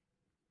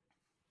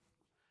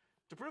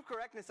to prove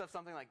correctness of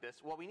something like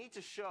this, what we need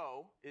to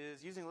show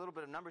is, using a little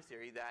bit of number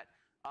theory, that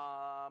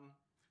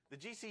the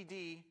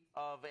GCD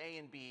of A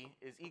and B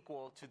is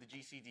equal to the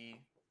GCD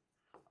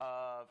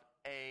of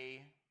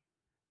A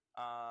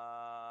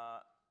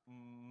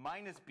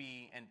minus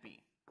B and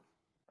B,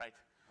 right?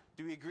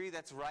 Do we agree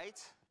that's right?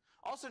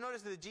 Also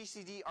notice that the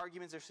GCD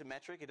arguments are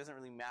symmetric. It doesn't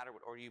really matter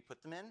what order you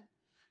put them in.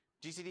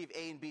 GCD of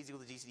A and B is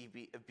equal to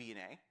GCD of B and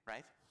A,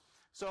 right?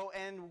 So,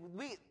 and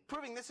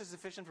proving this is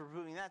sufficient for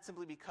proving that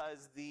simply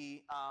because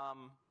the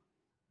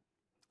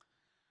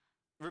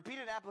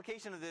repeated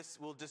application of this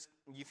will just,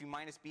 if you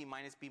minus B,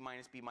 minus B,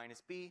 minus B,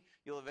 minus B,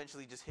 you'll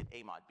eventually just hit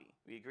A mod B.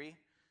 We agree?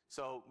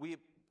 So we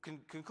can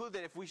conclude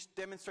that if we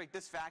demonstrate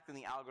this fact, then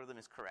the algorithm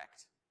is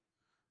correct,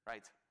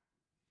 right?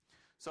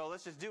 So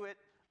let's just do it.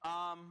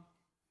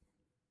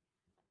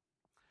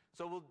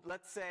 So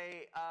let's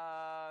say,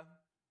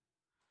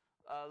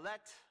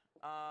 let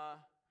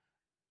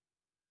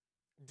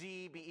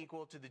D be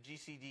equal to the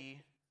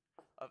GCD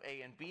of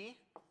A and B.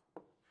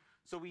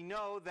 So we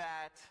know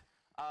that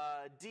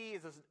D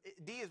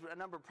is a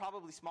number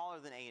probably smaller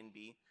than A and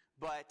B,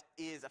 but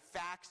is a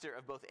factor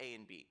of both A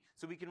and B.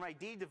 So we can write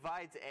D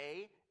divides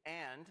A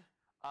and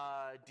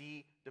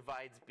D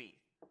divides B.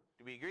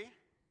 Do we agree?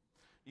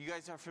 You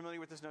guys are familiar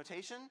with this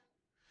notation?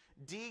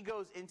 D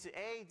goes into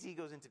A, D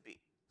goes into B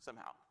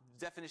somehow.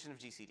 Definition of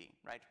GCD,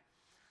 right?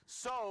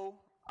 So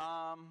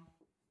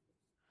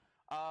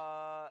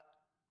A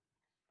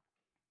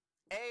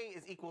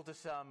is equal to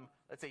some,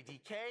 let's say,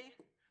 dk.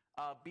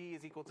 B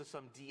is equal to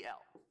some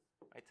dl,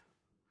 right?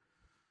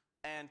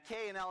 And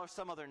k and l are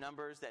some other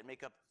numbers that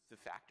make up the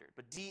factor.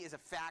 But d is a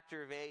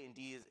factor of A and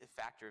d is a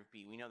factor of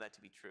B. We know that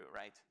to be true,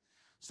 right?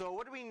 So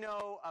what do we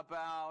know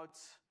about,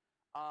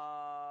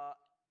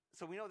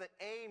 so we know that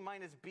A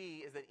minus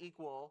B is then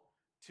equal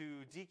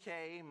to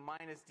dk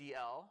minus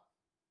dl,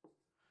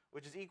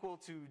 which is equal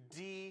to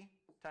d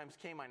times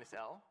k minus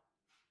l,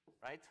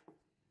 right?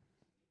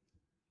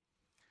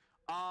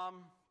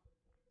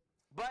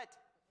 But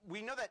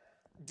we know that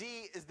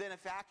D is then a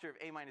factor of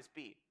A minus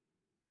B.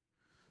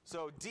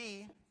 So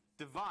D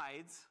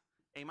divides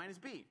A minus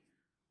B,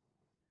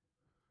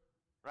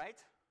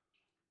 right?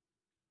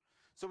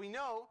 So we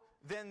know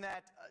then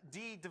that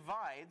D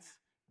divides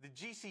the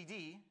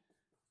GCD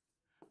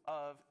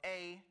of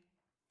A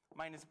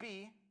minus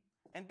B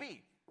and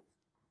B.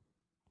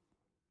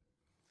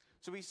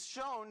 So we've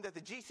shown that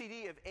the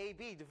GCD of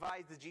AB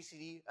divides the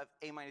GCD of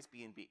A minus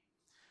B and B.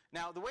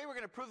 Now, the way we're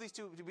going to prove these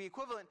two to be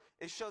equivalent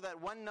is show that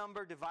one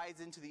number divides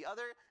into the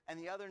other, and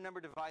the other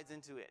number divides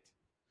into it.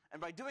 And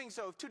by doing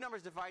so, if two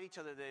numbers divide each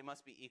other, they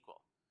must be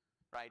equal,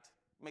 right?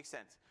 Makes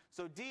sense.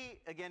 So D,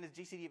 again, is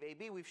GCD of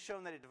AB. We've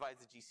shown that it divides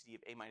the GCD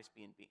of A minus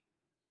B and B.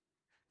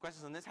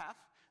 Questions on this half?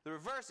 The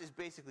reverse is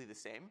basically the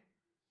same.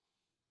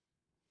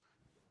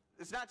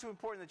 It's not too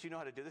important that you know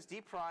how to do this. D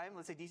prime,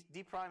 let's say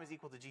D prime is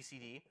equal to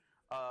GCD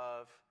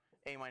of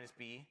A minus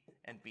B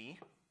and B.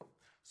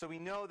 So we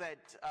know that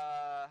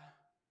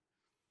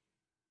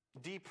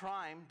D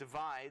prime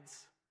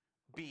divides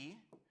B,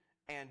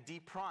 and D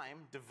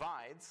prime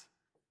divides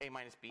A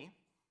minus B,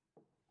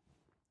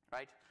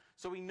 right?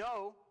 So we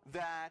know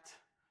that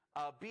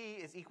B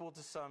is equal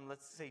to some,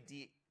 let's say,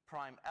 D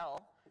prime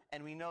L,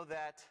 and we know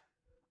that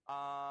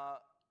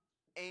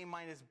A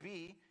minus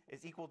B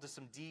is equal to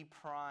some D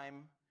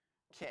prime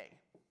K,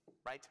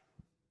 right?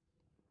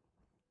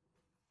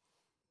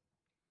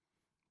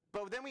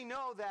 But then we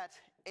know that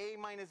A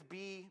minus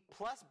B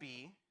plus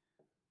B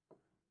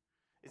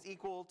is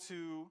equal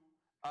to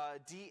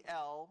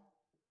DL,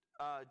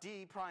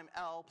 D prime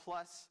L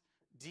plus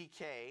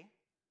DK,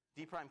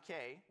 D prime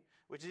K,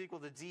 which is equal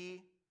to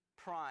D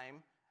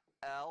prime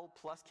L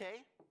plus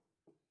K,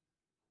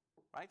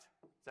 right?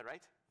 Is that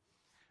right?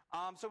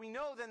 So we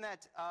know then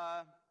that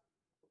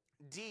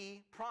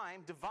D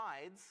prime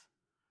divides,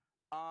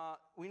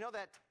 we know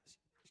that,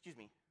 excuse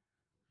me,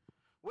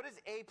 what is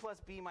A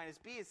plus B minus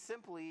B is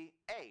simply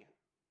A.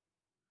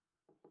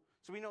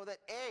 So we know that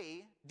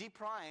A, D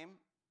prime,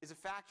 is a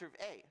factor of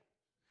A.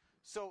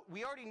 So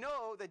we already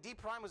know that D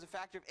prime was a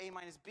factor of A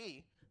minus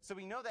B. So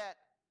we know that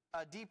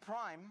D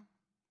prime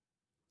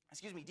is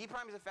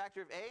a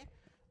factor of A.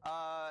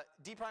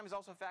 D prime is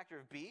also a factor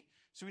of B.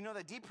 So we know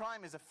that D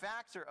prime is a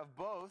factor of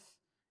both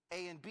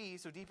A and B.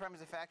 So D prime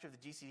is a factor of the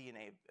GCD and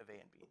of A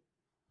and B.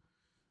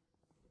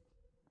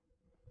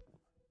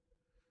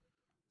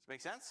 Does it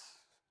make sense?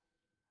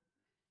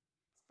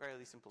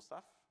 Fairly simple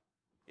stuff.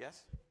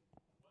 Yes?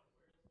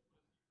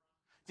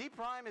 D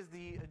prime is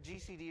the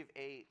GCD of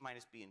A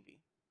minus B and B.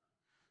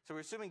 So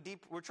we're assuming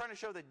we're trying to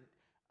show that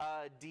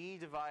D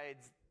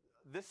divides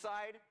this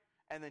side,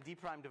 and then D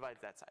prime divides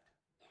that side.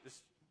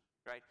 Just,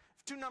 right?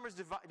 If two numbers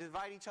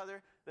divide each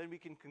other, then we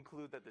can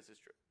conclude that this is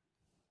true.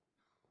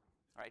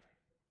 All right?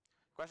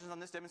 Questions on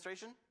this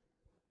demonstration?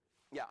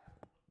 Yeah.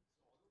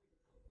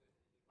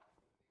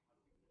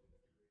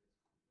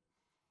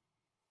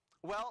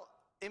 Well,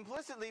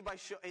 implicitly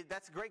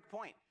that's a great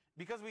point.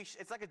 Because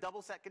it's like a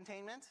double set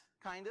containment,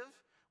 kind of.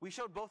 We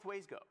showed both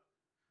ways go.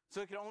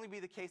 So it can only be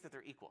the case that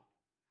they're equal.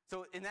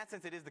 So in that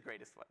sense, it is the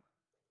greatest one.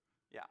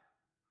 Yeah.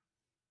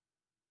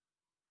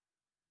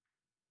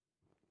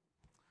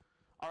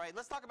 All right,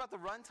 let's talk about the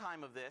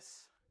runtime of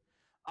this.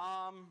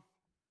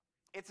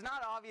 It's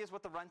not obvious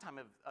what the runtime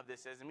of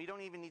this is, and we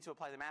don't even need to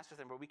apply the master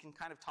theorem, but we can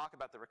kind of talk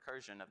about the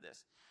recursion of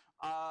this.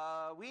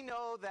 We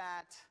know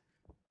that,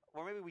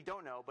 or maybe we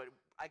don't know, but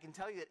I can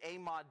tell you that A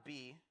mod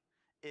B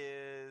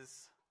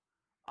is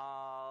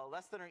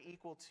less than or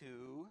equal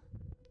to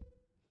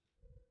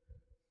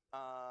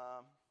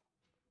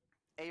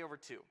A over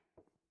 2,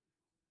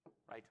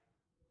 right?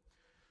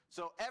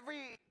 So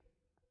every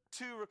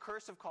two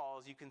recursive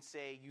calls, you can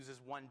say, uses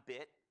 1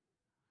 bit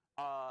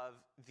of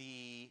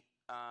the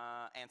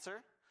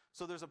answer.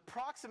 So there's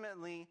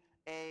approximately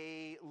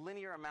a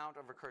linear amount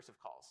of recursive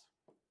calls.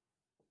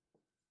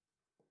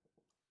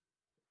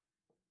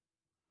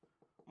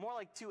 More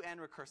like 2n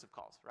recursive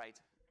calls, right?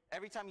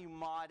 Every time you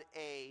mod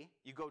A,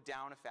 you go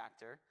down a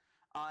factor.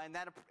 And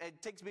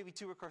it takes maybe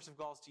 2 recursive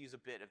calls to use a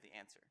bit of the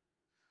answer.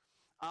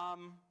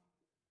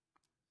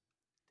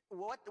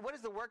 What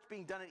is the work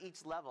being done at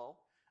each level?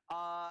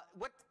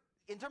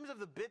 In terms of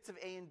the bits of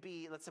A and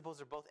B, let's suppose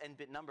they're both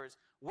n-bit numbers,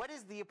 what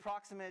is the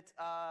approximate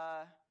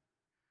time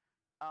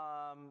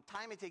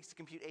it takes to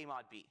compute A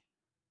mod B?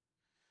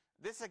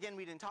 This, again,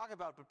 we didn't talk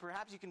about, but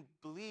perhaps you can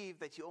believe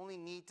that you only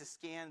need to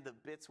scan the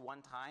bits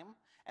one time,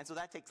 and so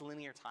that takes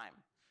linear time.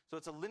 So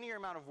it's a linear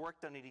amount of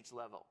work done at each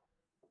level.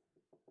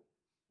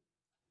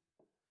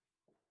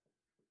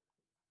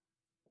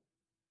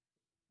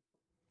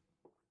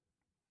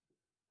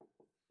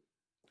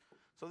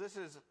 So this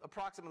is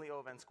approximately O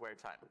of n squared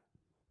time.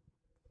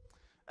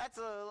 That's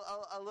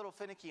a little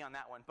finicky on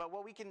that one. But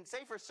what we can say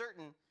for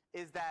certain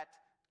is that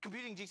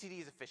computing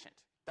GCD is efficient.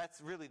 That's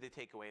really the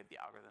takeaway of the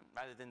algorithm,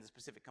 rather than the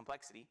specific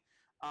complexity.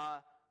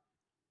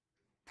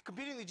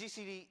 Computing the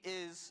GCD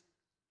is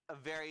a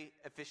very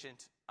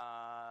efficient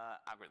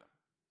algorithm,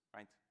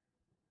 right?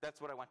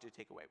 That's what I want you to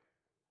take away.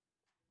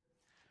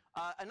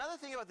 Another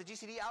thing about the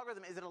GCD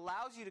algorithm is it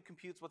allows you to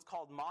compute what's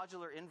called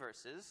modular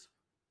inverses.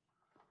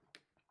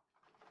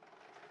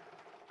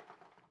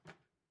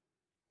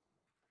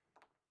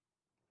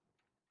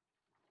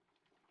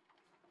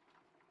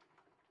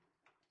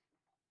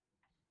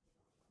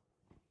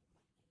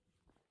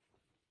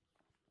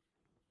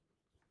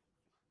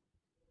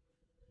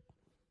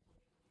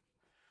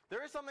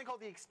 There is something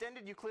called the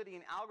extended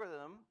Euclidean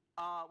algorithm,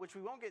 which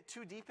we won't get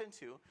too deep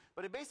into,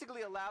 but it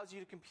basically allows you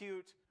to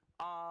compute,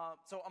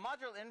 so a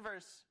modular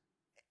inverse,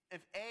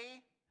 if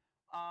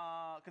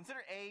consider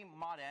A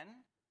mod n,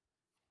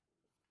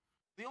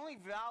 the only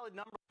valid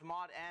numbers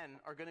mod n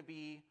are going to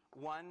be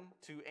 1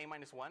 to A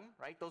minus 1,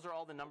 right? Those are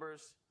all the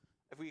numbers,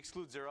 if we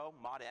exclude 0,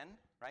 mod n,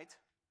 right?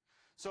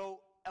 So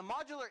a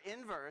modular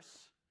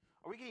inverse,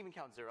 or we can even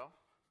count 0,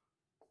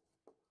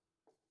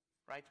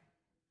 right?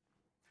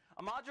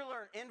 A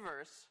modular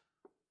inverse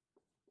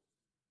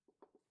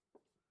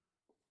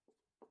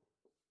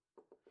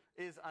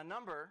is a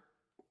number,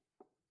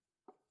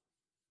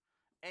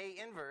 A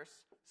inverse,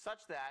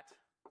 such that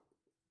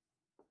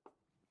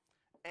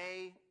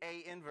A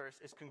inverse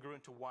is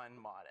congruent to 1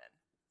 mod n.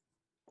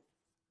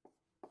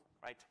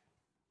 Right?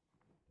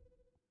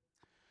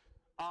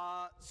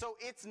 So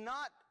it's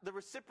not the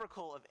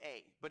reciprocal of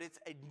A, but it's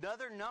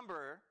another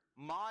number,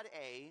 mod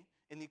A,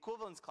 in the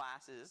equivalence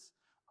classes,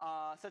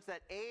 such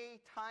that A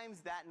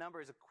times that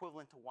number is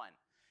equivalent to 1.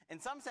 In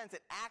some sense,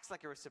 it acts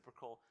like a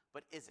reciprocal,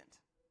 but isn't.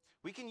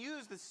 We can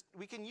use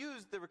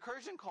the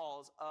recursion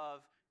calls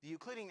of the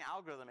Euclidean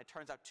algorithm, it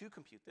turns out, to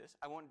compute this.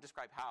 I won't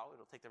describe how.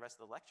 It'll take the rest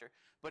of the lecture.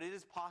 But it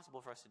is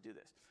possible for us to do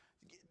this.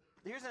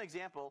 Here's an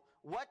example.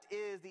 What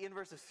is the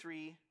inverse of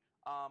 3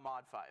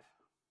 mod 5?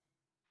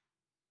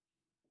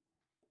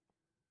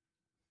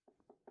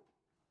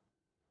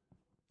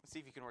 Let's see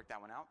if you can work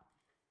that one out.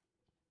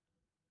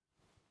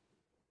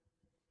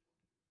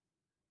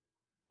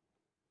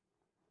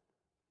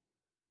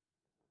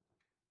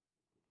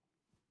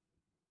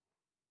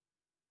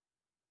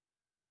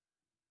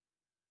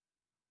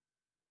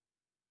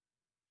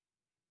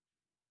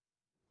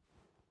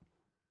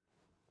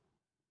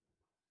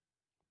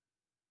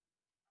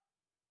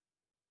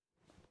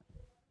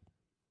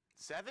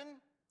 Seven?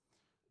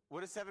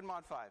 What is 7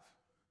 mod 5?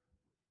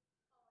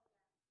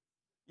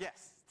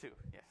 Yes, 2,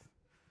 yes.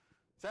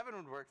 7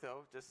 would work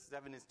though, just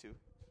 7 is 2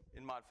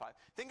 in mod 5.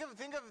 Think of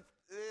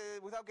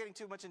without getting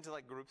too much into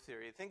like group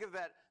theory, think of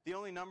that the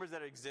only numbers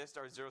that exist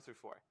are 0 through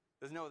 4.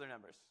 There's no other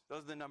numbers.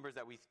 Those are the numbers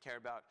that we care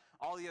about.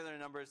 All the other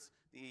numbers,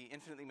 the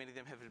infinitely many of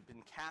them have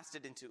been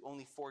casted into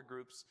only 4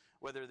 groups,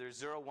 whether they're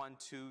 0, 1,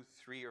 2,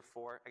 3, or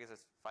 4. I guess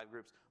that's 5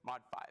 groups,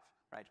 mod 5,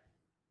 right?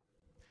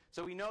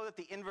 So we know that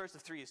the inverse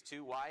of 3 is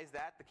 2. Why is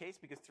that the case?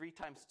 Because 3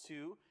 times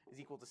 2 is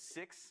equal to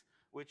 6,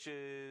 which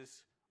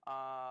is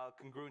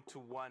congruent to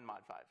 1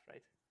 mod 5,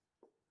 right?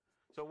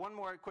 So one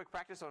more quick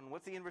practice on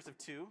what's the inverse of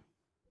 2.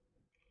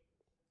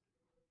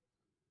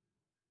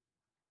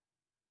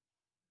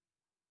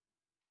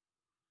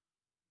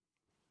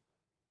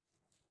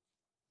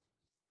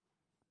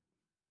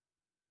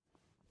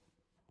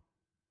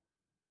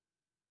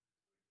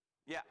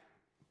 Yeah.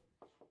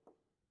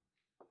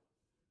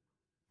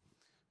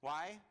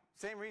 Why?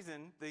 Same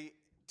reason. The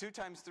 2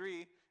 times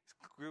 3 is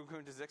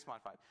congruent to 6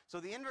 mod 5. So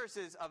the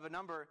inverses of a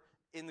number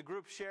in the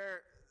group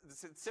share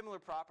similar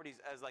properties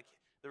as like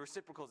the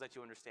reciprocals that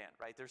you understand,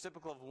 right? The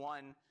reciprocal of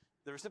one,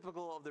 the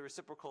reciprocal of the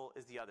reciprocal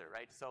is the other,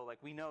 right? So like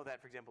we know that,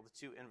 for example,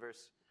 the 2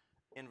 inverse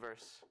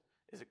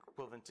is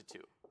equivalent to 2,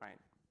 right?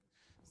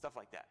 Stuff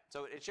like that.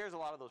 So it shares a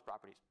lot of those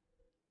properties.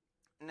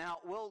 Now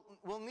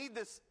we'll need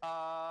this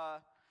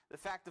the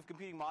fact of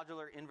computing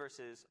modular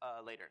inverses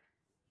later.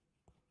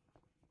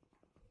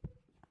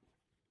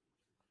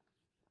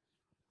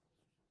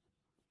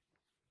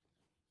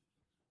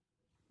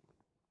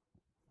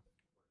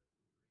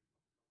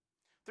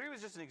 Three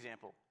was just an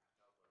example.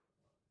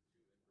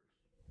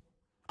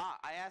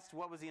 I asked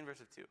what was the inverse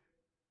of 2.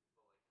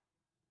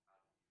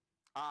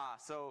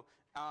 So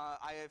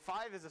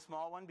 5 is a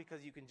small one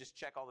because you can just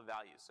check all the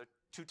values. So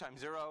 2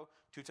 times 0,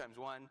 2 times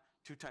 1,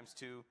 2 times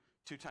 2,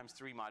 2 times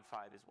 3 mod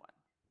 5 is 1.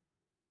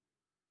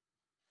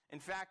 In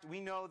fact, we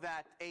know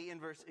that A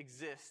inverse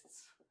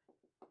exists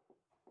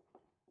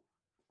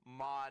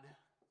mod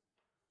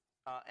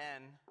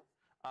n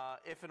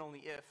if and only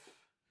if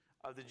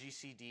of the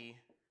GCD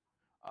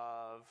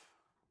of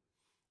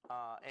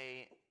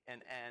A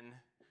and n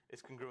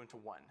is congruent to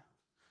 1.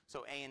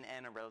 So A and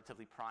n are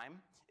relatively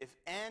prime. If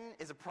n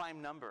is a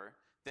prime number,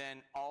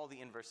 then all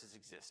the inverses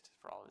exist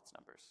for all of its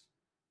numbers,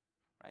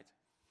 right?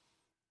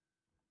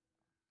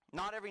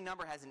 Not every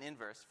number has an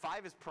inverse.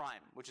 5 is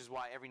prime, which is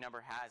why every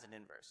number has an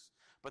inverse.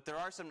 But there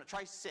are some,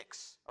 try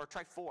 6 or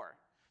try 4.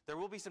 There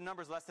will be some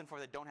numbers less than 4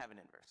 that don't have an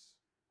inverse,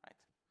 right?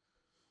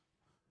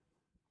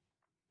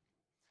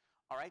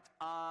 All right.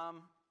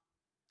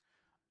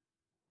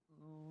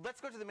 Let's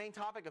go to the main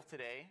topic of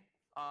today.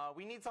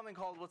 We need something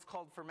called what's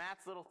called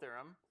Fermat's little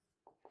theorem,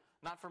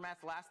 not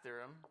Fermat's last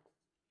theorem.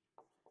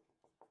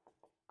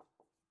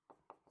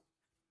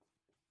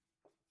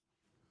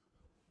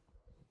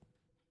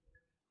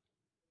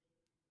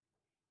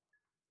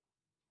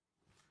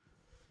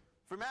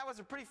 Fermat was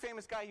a pretty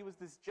famous guy. He was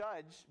this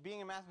judge.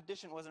 Being a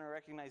mathematician wasn't a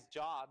recognized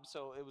job,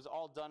 so it was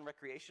all done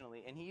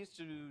recreationally. And he used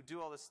to do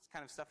all this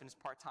kind of stuff in his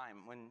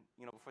part-time when,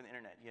 before the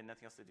internet, he had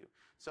nothing else to do.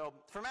 So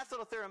Fermat's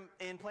little theorem,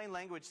 in plain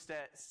language,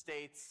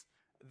 states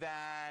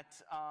that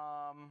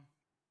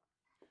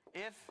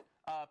if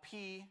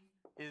P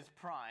is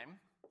prime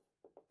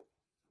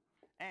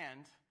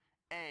and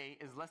A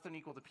is less than or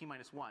equal to P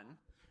minus 1,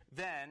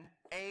 then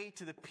A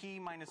to the P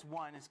minus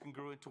 1 is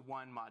congruent to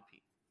 1 mod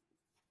P.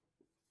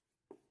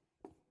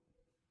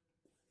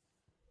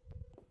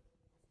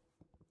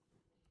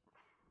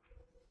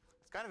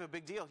 Kind of a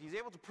big deal. He's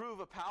able to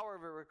prove a power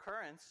of a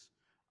recurrence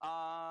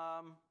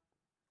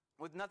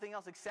with nothing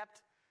else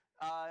except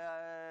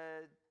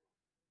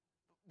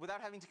without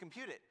having to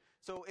compute it.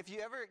 So if you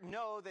ever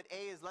know that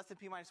A is less than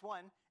P minus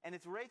 1 and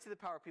it's raised to the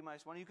power of P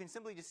minus 1, you can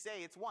simply just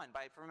say it's 1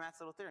 by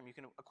Fermat's little theorem. You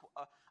can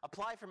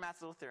apply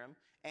Fermat's little theorem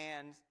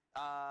and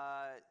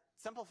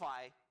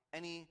simplify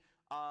any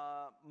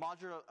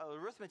modular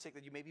arithmetic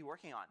that you may be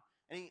working on.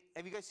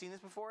 Have you guys seen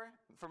this before?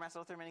 Fermat's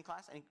little theorem in any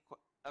class?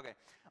 Okay.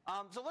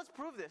 So let's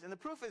prove this. And the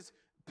proof has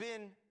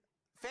been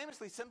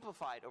famously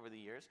simplified over the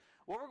years.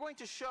 What we're going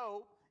to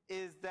show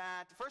is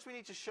that first we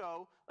need to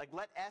show, like,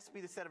 let S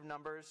be the set of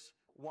numbers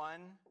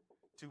 1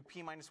 to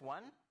P minus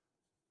 1.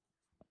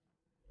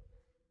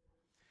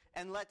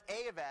 And let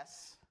A of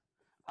S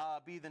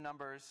be the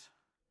numbers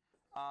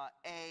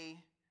A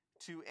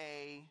to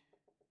A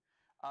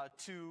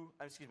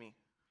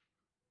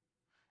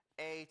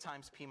A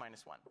times P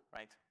minus 1,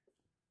 right?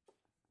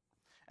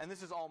 And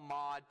this is all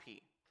mod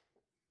P.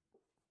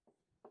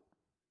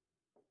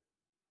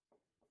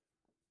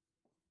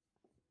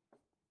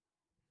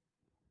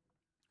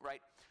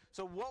 Right?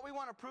 So what we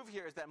want to prove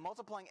here is that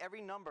multiplying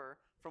every number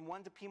from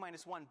 1 to P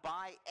minus 1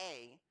 by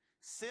A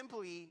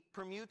simply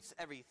permutes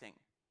everything.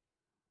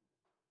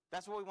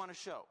 That's what we want to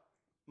show.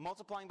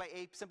 Multiplying by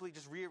A simply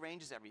just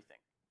rearranges everything.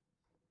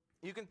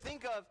 You can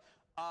think of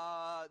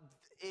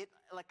it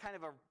like kind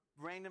of a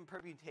random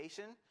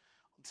permutation.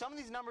 Some of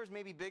these numbers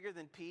may be bigger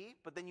than P,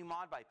 but then you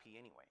mod by P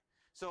anyway.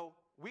 So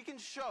we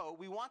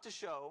want to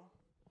show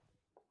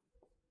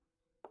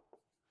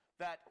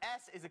that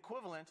S is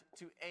equivalent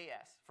to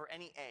AS for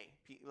any A,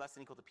 P less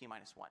than or equal to P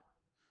minus 1.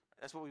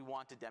 That's what we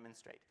want to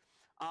demonstrate.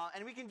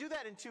 And we can do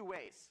that in 2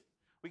 ways.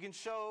 We can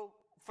show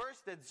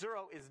first that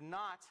 0 is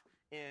not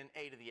in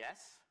A to the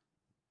S.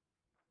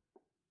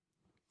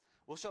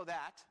 We'll show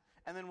that,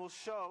 and then we'll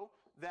show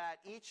that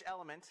each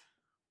element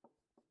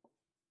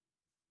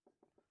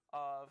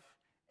of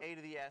a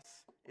to the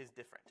s is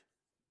different.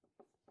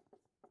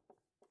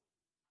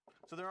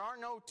 So there are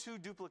no two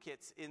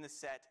duplicates in the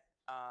set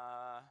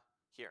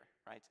here,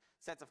 right?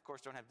 Sets, of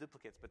course, don't have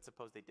duplicates, but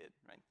suppose they did,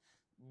 right?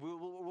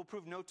 We'll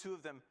prove no two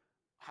of them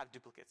have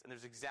duplicates, and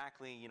there's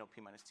exactly,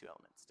 p minus 2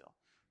 elements still,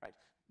 right?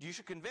 You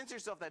should convince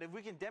yourself that if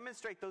we can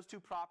demonstrate those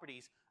two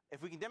properties,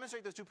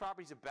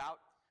 about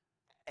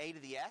a to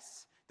the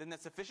s, then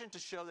that's sufficient to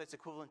show that it's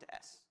equivalent to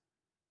s.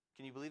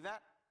 Can you believe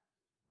that?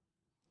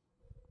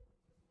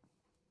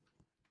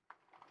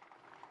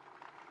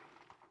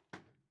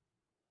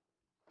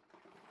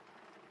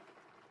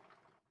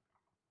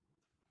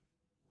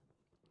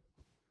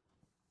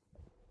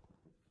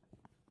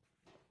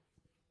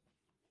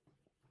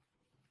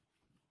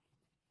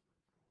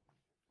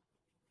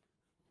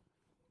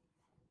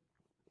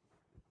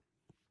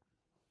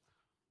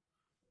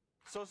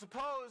 So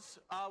suppose,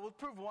 we'll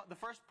prove the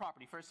first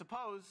property first.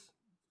 Suppose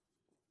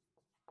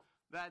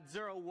that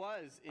 0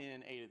 was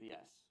in a to the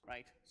s,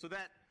 right? So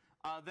that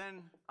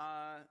then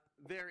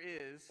there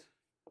is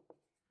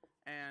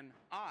an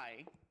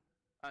I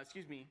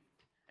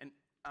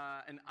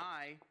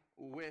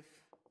with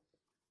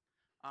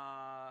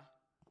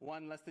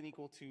 1 less than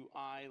equal to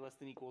I less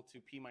than equal to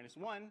p minus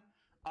 1,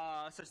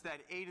 such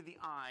that a to the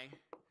I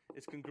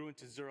is congruent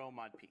to 0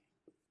 mod p.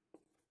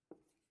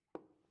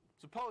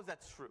 Suppose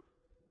that's true.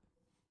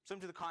 Assume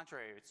to the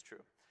contrary it's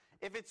true.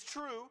 If it's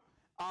true,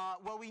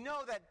 well, we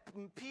know that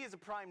p is a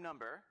prime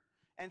number,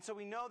 and so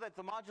we know that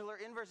the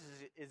modular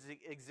inverses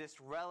exist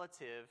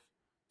relative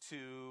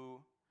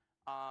to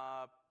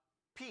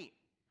p.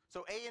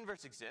 So A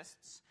inverse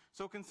exists.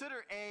 So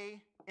consider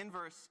A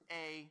inverse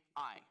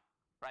AI,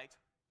 right?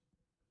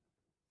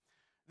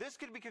 This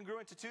could be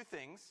congruent to two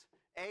things.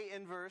 A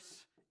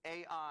inverse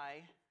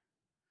AI,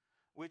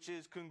 which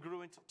is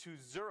congruent to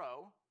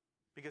 0,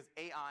 because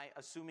AI,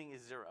 assuming,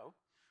 is 0.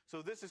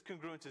 So this is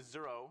congruent to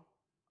 0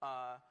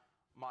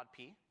 mod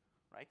p,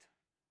 right?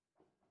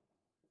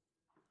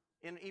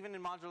 Even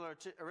in modular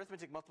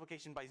arithmetic,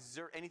 multiplication by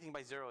 0, anything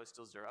by 0 is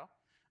still 0.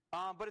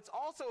 But it's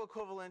also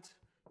equivalent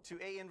to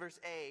A inverse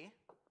A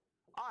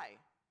I,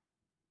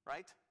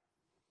 right?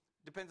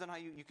 Depends on how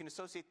you can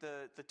associate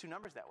the two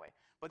numbers that way.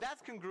 But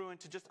that's congruent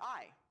to just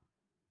I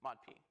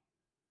mod p.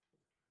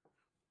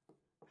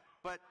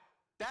 But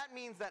that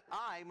means that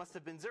I must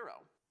have been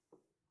 0.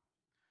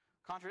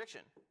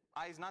 Contradiction.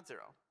 I is not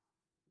 0.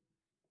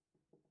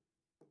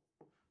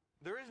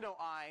 There is no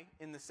I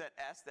in the set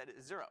S that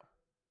is 0.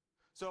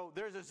 So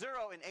there's a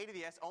 0 in A to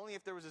the S only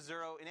if there was a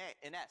 0 in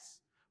S.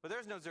 But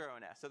there's no 0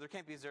 in S, so there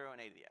can't be a 0 in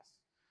A to the S.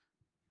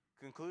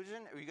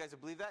 Conclusion, you guys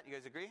believe that? You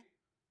guys agree?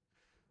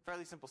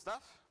 Fairly simple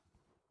stuff.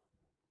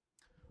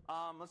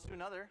 Let's do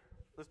another.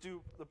 Let's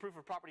do the proof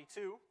of property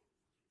 2.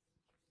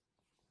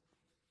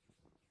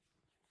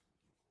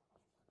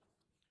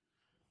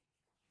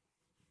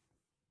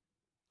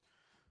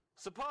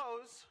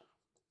 Suppose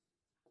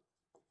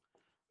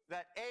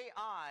that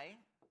AI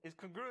is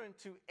congruent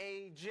to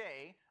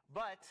AJ,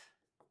 but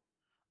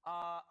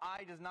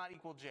I does not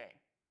equal J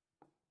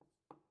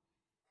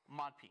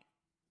mod P.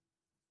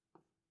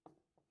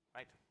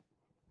 Right?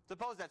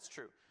 Suppose that's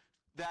true.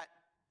 That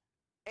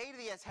A to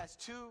the S has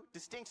two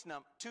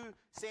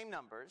same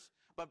numbers,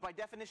 but by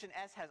definition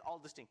S has all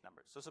distinct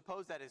numbers. So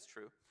suppose that is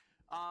true.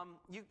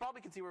 You probably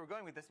can see where we're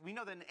going with this. We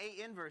know that an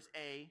A inverse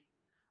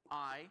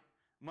AI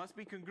must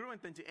be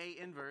congruent then to A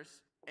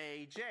inverse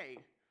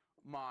AJ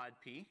mod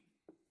P.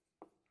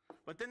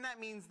 But then that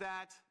means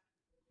that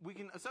we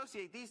can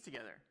associate these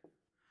together.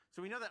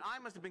 So we know that I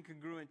must have been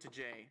congruent to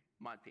J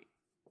mod P.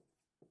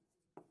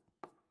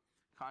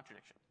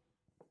 Contradiction.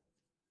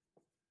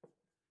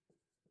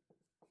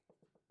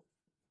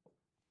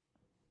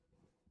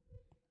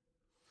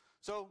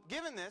 So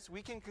given this,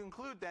 we can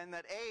conclude then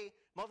that A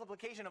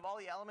multiplication of all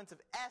the elements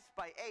of S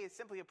by A is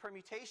simply a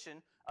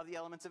permutation of the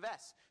elements of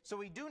S. So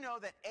we do know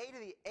that A to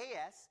the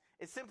AS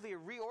is simply a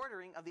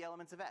reordering of the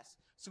elements of S.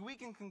 So we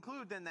can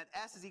conclude then that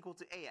S is equal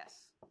to AS.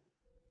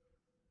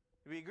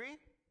 Do we agree?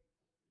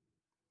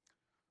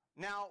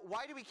 Now,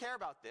 why do we care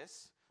about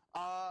this?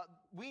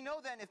 We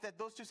know then if that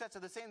those two sets are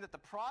the same, that the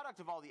product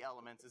of all the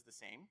elements is the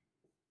same,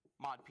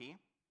 mod P.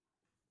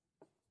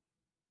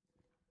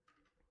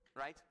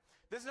 Right?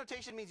 This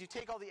notation means you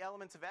take all the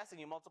elements of S and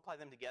you multiply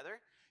them together.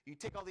 You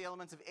take all the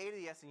elements of A to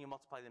the S and you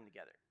multiply them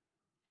together.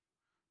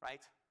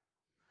 Right?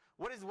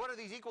 What are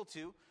these equal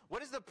to?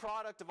 What is the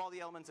product of all the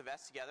elements of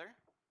S together?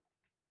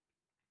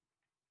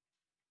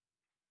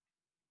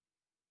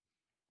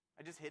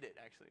 I just hit it,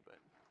 actually, but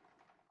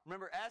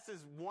remember, S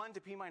is 1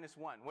 to p minus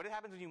 1. What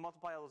happens when you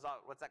multiply all those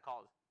out? What's that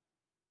called?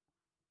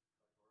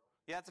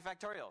 Factorial. Yeah, it's a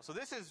factorial. So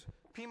this is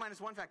p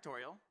minus 1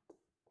 factorial,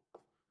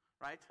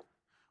 right?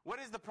 What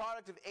is the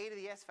product of A to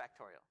the S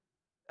factorial?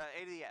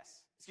 A to the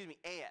S. Excuse me,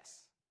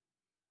 AS.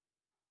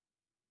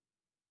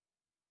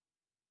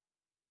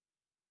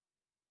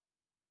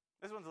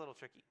 This one's a little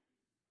tricky.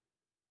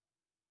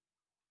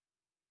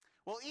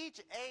 Well, each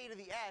A to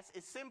the S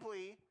is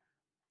simply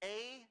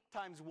A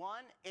times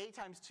 1, A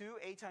times 2,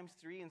 A times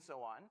 3, and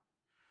so on.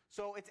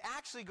 So it's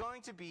actually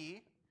going to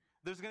be,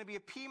 there's going to be a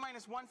p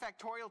minus 1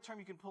 factorial term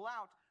you can pull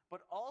out,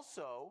 but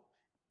also,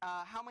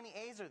 how many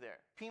a's are there?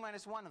 P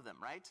minus 1 of them,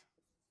 right?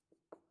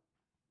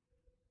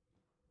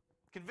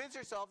 Convince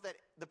yourself that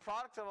the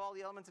product of all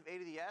the elements of a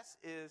to the s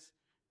is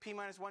p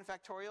minus 1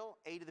 factorial,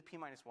 a to the p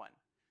minus 1.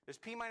 There's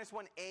p minus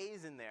 1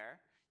 a's in there.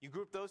 You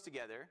group those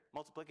together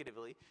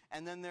multiplicatively,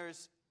 and then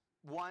there's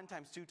 1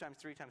 times 2 times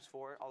 3 times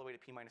 4 all the way to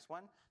p minus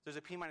 1. There's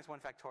a p minus 1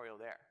 factorial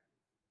there.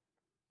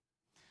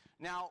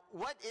 Now,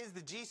 what is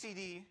the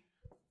GCD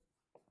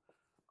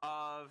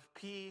of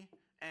p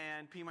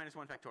and p minus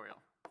 1 factorial?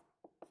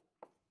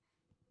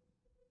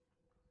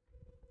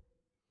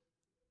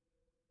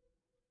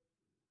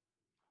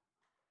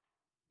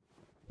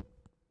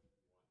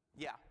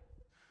 Yeah.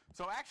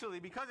 So actually,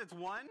 because it's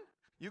 1,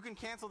 you can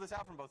cancel this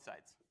out from both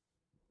sides.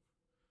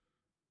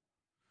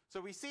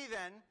 So we see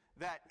then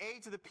that a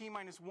to the p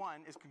minus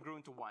 1 is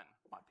congruent to 1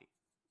 mod p.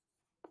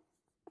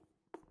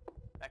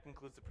 That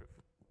concludes the proof.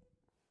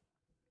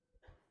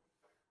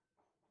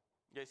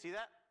 You guys see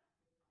that?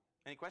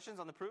 Any questions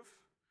on the proof?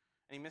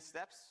 Any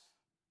missteps?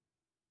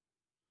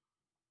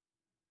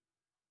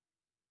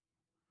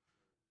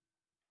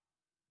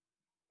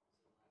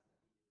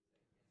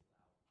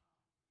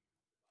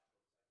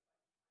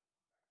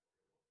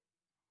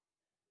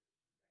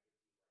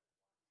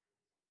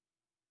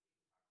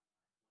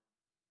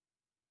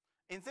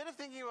 Instead of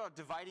thinking about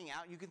dividing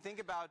out, you can think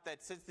about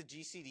that since the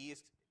GCD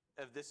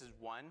of this is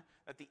 1,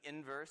 that the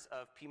inverse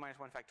of p minus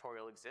 1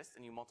 factorial exists,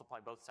 and you multiply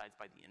both sides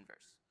by the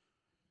inverse.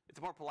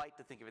 It's more polite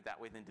to think of it that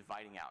way than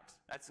dividing out.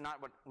 That's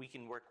not what we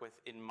can work with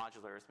in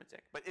modular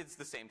arithmetic, but it's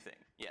the same thing,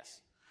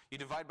 yes. You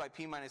divide by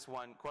p minus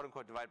 1, quote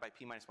unquote divide by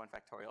p minus 1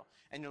 factorial,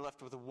 and you're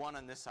left with a 1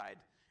 on this side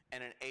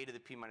and an a to the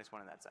p minus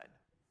 1 on that side.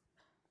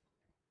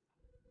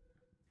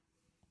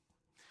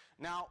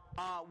 Now,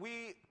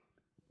 we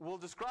will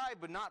describe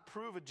but not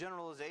prove a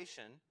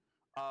generalization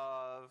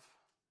of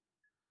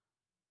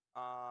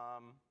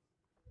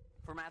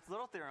Fermat's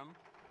little theorem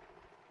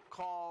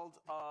called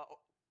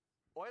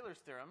Eulers'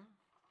 theorem.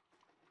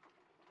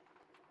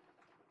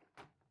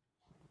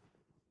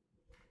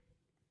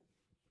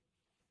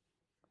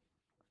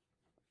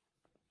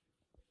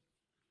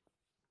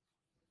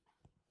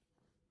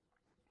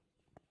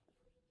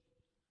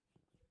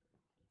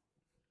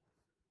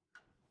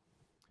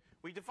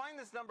 We define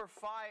this number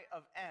phi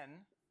of n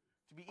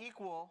to be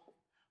equal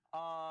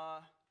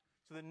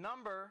to the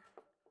number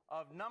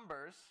of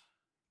numbers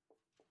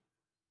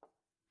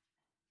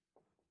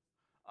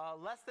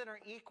less than or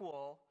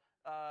equal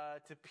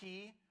to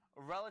p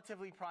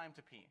relatively prime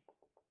to p.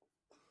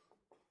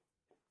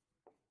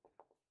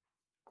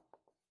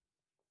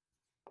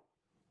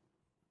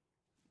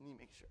 Let me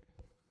make sure.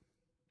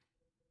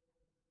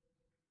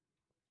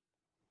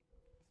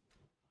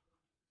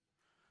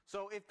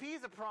 So if p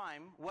is a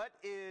prime, what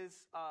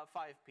is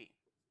phi of p?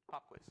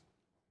 Pop quiz.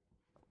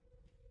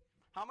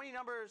 How many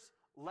numbers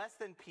less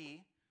than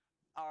p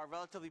are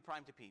relatively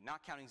prime to p,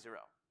 not counting 0?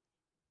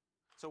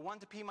 So 1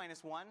 to p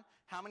minus 1,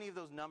 how many of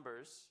those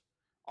numbers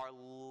are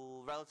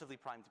relatively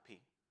prime to p?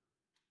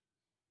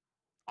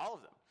 All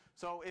of them.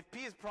 So if p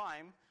is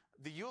prime,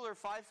 the Euler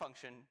phi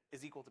function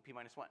is equal to p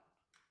minus 1.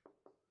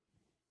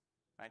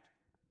 Right?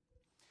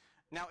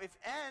 Now if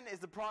n is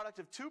the product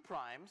of two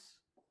primes,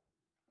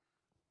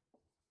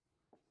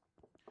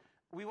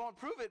 we won't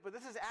prove it, but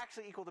this is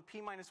actually equal to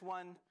p minus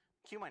 1,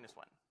 q minus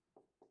 1.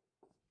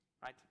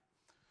 Right?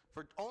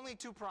 For only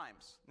two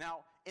primes.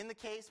 Now, in the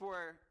case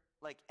where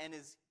like n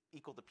is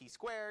equal to p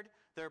squared,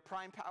 there are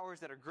prime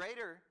powers that are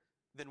greater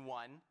than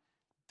 1.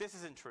 This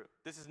isn't true.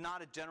 This is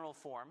not a general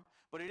form,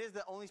 but it is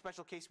the only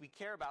special case we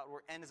care about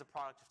where n is a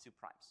product of two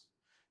primes.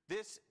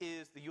 This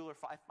is the Euler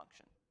phi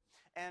function.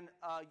 And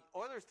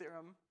Euler's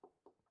theorem,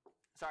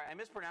 sorry, I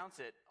mispronounce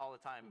it all the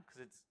time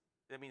because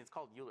it's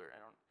called Euler.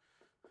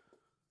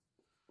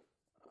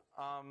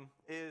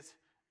 Is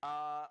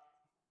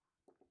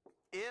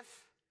if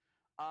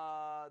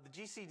the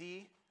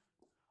GCD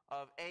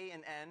of a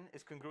and n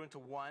is congruent to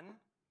 1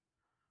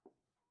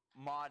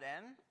 mod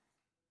n,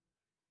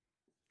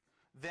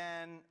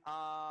 then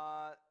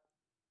a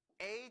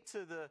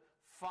to the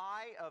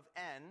phi of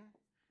n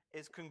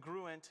is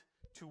congruent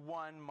to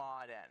 1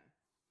 mod n.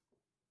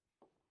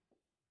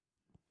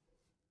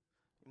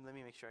 Let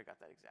me make sure I got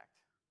that exact.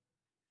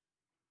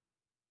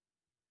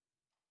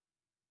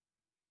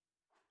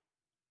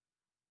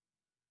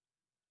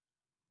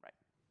 Right.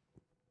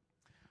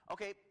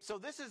 Okay, so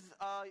this is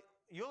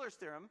Euler's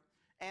theorem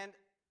and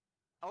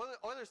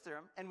Euler's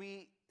theorem, and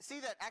we see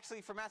that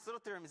actually Fermat's little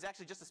theorem is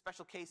actually just a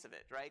special case of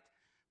it, right?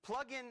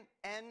 Plug in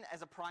n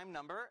as a prime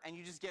number, and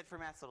you just get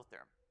Fermat's little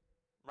theorem,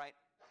 right?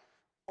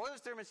 Euler's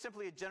theorem is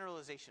simply a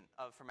generalization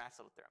of Fermat's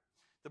little theorem.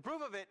 The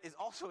proof of it is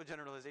also a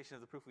generalization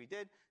of the proof we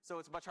did, so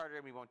it's much harder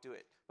and we won't do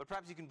it. But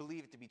perhaps you can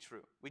believe it to be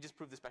true. We just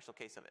proved the special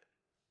case of it.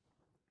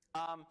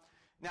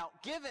 Now,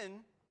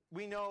 given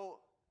we know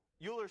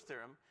Euler's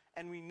theorem,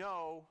 and we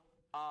know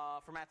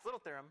Fermat's little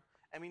theorem,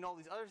 and we know all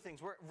these other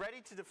things, we're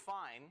ready to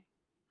define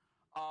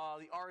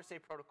the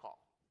RSA protocol.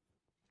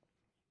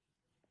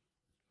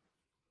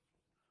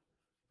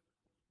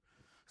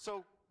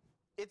 So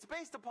it's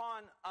based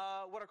upon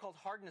what are called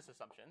hardness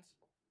assumptions.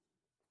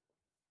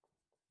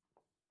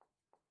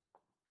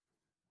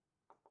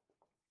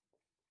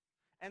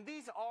 And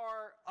these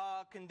are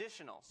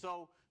conditional.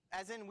 So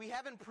as in, we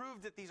haven't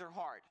proved that these are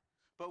hard,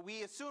 but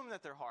we assume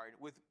that they're hard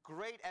with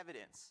great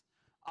evidence.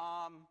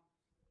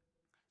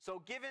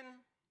 So given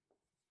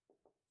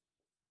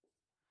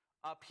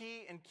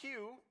P and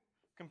Q,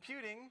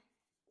 computing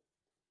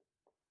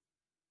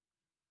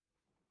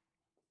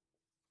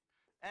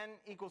N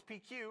equals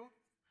PQ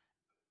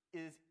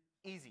is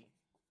easy.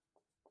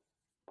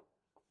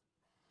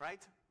 Right?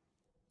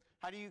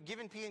 How do you,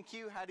 given P and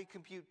Q, how do you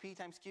compute P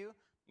times Q?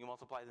 You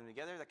multiply them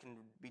together. That can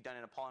be done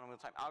in a polynomial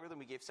type algorithm.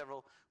 We gave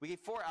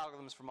 4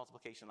 algorithms for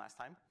multiplication last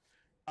time.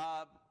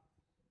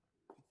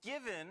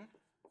 Given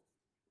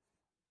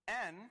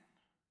N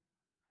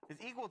is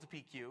equal to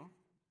PQ,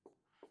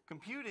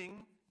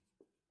 computing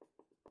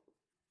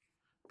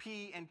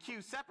P and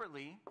Q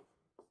separately,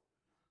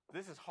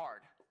 this is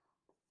hard.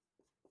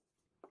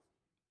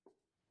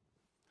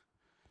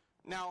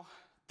 Now,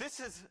 this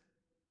is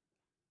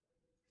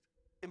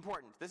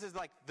important. This is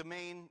like the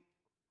main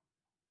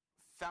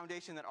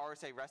foundation that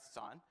RSA rests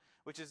on,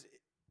 which is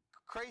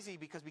crazy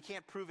because we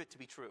can't prove it to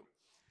be true.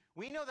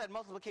 We know that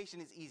multiplication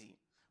is easy,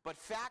 but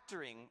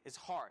factoring is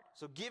hard.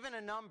 So given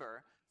a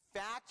number,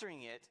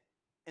 factoring it,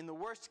 in the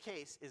worst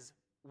case, is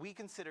we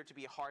consider to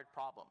be a hard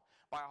problem.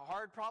 By a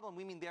hard problem,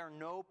 we mean there are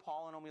no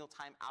polynomial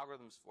time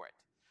algorithms for it.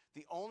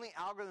 The only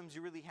algorithms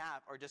you really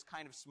have are just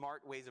kind of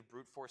smart ways of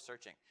brute force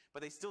searching,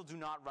 but they still do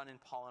not run in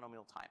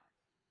polynomial time,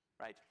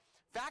 right?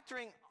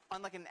 Factoring,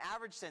 on like an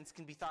average sense,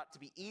 can be thought to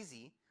be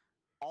easy.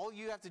 All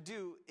you have to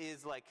do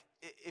is, like,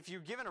 if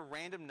you're given a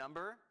random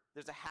number,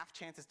 there's a half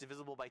chance it's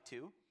divisible by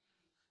 2.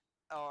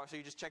 So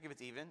you just check if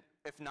it's even.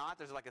 If not,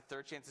 there's like a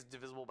third chance it's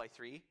divisible by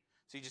 3.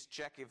 So you just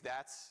check if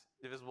that's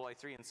divisible by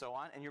 3 and so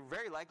on. And you're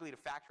very likely to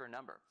factor a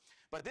number.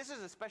 But this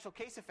is a special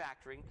case of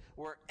factoring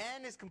where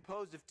n is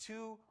composed of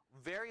 2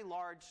 very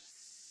large,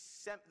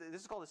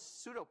 this is called a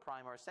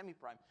pseudo-prime or a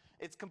semi-prime.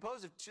 It's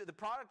composed of the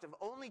product of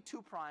only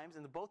 2 primes,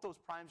 and both those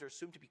primes are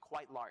assumed to be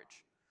quite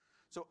large.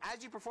 So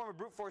as you perform a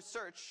brute force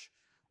search,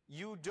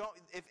 you don't,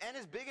 if n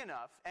is big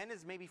enough, n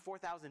is maybe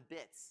 4,000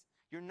 bits,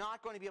 you're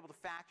not going to be able to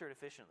factor it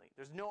efficiently.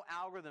 There's no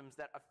algorithms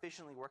that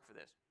efficiently work for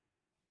this.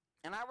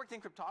 And I worked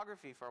in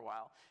cryptography for a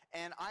while,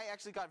 and I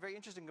actually got very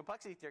interested in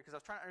complexity theory because I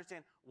was trying to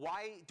understand,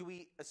 why do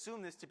we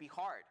assume this to be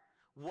hard?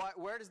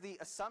 Where does the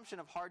assumption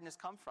of hardness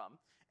come from?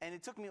 And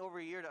it took me over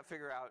a year to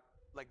figure out,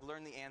 like,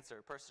 learn the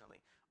answer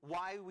personally.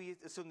 Why we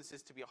assume this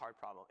is to be a hard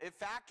problem. If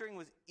factoring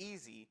was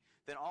easy,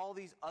 then all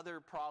these other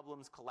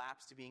problems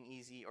collapse to being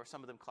easy, or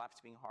some of them collapse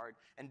to being hard,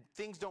 and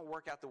things don't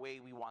work out the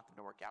way we want them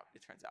to work out,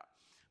 it turns out.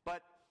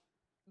 But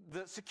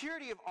the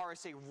security of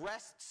RSA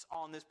rests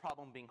on this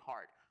problem being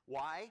hard.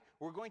 Why?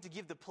 We're going to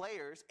give the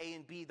players, A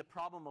and B, the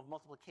problem of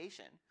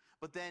multiplication,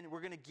 but then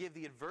we're going to give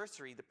the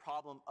adversary the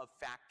problem of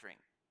factoring.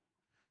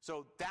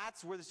 So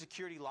that's where the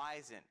security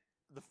lies in.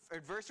 The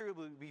adversary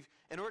will be,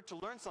 in order to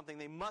learn something,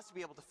 they must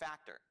be able to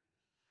factor.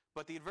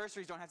 But the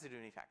adversaries don't have to do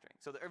any factoring.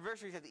 So the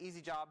adversaries have the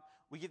easy job.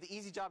 We give the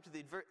easy job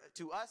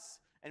to us,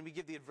 and we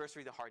give the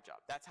adversary the hard job.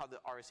 That's how the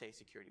RSA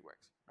security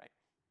works, right?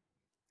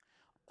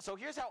 So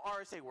here's how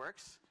RSA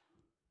works.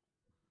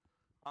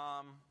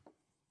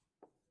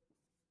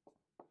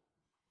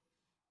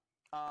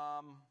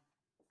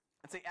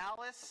 Let's say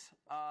Alice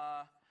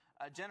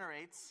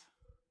generates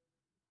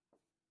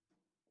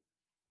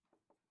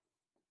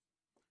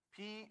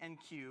P and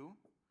Q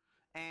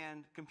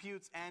and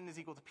computes N is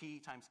equal to P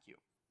times Q,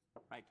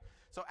 right?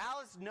 So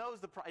Alice knows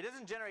it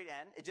doesn't generate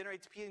N, it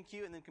generates P and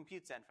Q and then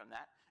computes N from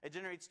that. It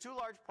generates 2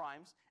 large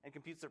primes and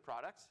computes their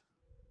products.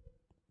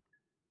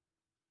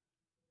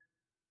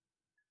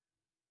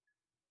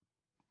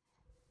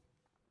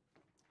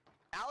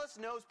 Alice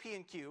knows P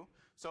and Q,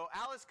 so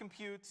Alice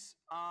computes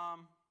phi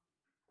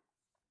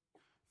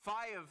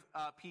of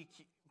P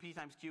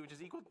times Q, which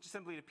is equal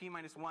simply to P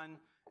minus 1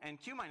 and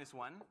Q minus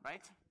 1,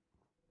 right?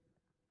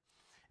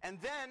 And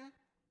then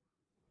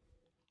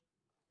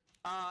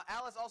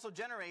Alice also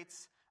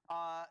generates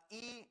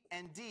E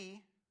and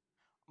D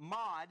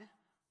mod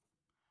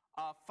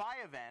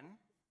phi of n,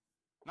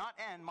 not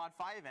n, mod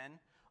phi of n,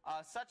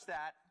 such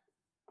that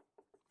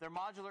they're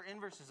modular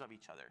inverses of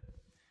each other.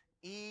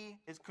 E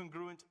is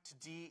congruent to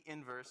D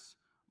inverse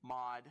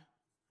mod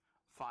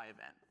phi of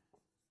n.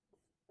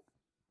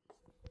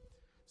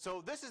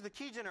 So this is the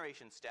key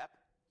generation step.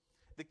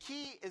 The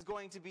key is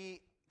going to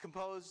be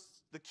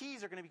composed, the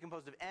keys are going to be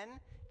composed of n,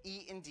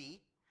 E, and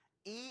D.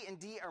 E and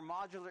D are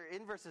modular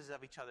inverses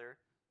of each other,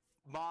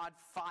 mod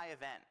phi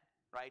of n,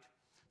 right?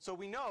 So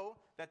we know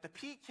that the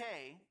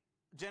PK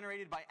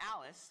generated by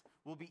Alice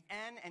will be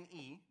n and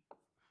E,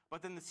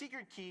 but then the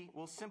secret key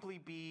will simply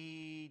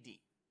be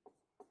D,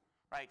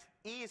 right?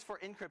 E is for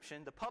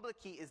encryption. The public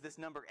key is this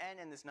number n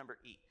and this number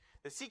E.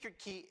 The secret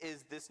key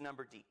is this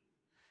number D.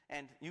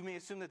 And you may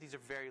assume that these are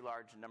very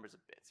large numbers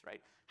of bits,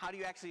 right? How do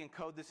you actually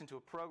encode this into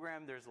a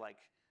program? There's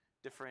like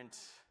different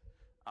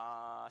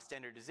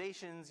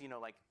standardizations, you know,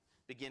 like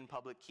begin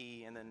public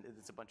key, and then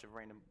it's a bunch of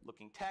random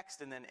looking text,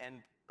 and then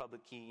end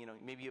public key. You know,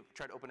 maybe you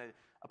try to open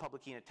a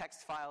public key in a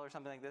text file or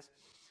something like this.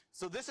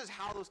 So this is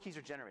how those keys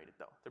are generated,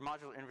 though. They're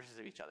modular inverses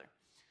of each other.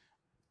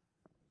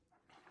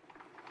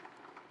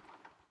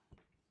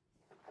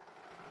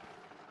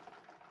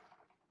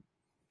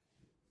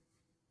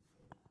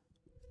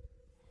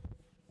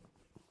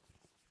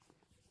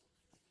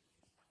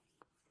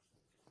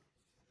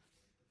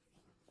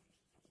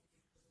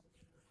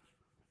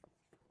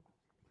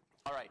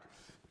 All right,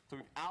 so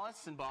we have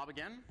Alice and Bob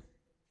again.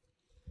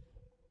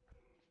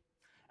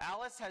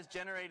 Alice has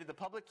generated the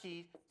public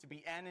key to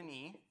be N and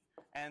E,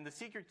 and the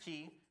secret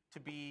key to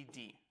be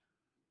D.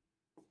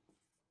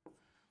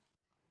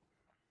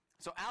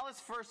 So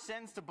Alice first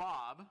sends to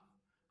Bob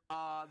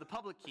the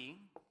public key,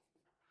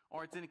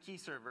 or it's in a key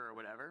server or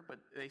whatever, but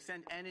they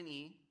send N and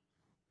E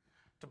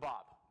to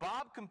Bob.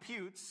 Bob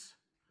computes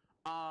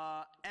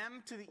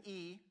M to the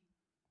E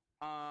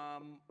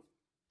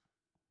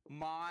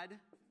mod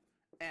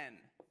N.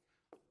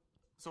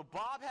 So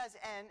Bob has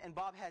N and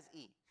Bob has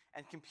E,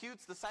 and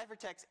computes the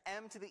ciphertext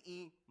M to the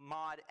E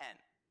mod N.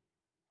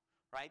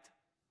 Right?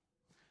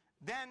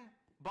 Then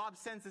Bob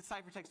sends the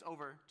ciphertext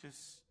over to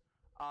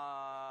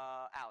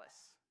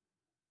Alice.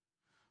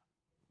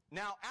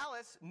 Now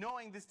Alice,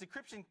 knowing this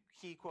decryption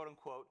key, quote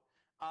unquote,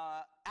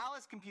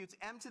 Alice computes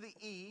M to the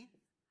E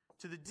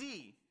to the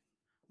D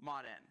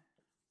mod N.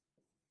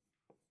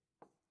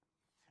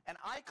 And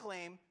I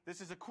claim this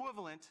is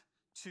equivalent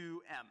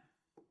to M.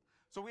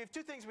 So we have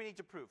two things we need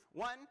to prove.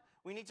 One,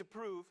 we need to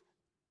prove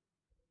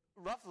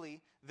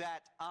roughly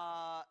that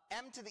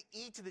M to the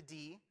E to the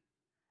D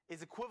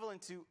is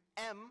equivalent to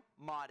M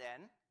mod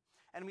N.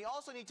 And we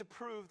also need to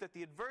prove that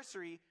the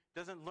adversary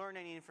doesn't learn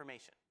any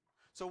information.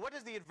 So what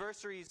is the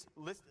adversary's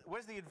list? What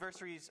is the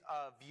adversary's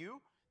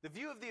view? The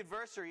view of the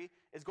adversary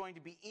is going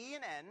to be E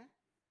and N,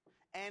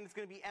 and it's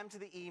going to be M to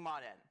the E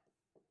mod N.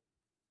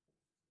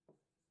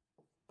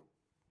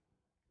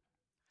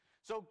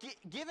 So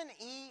given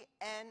E,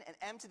 N, and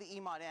M to the E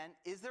mod N,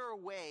 is there a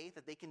way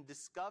that they can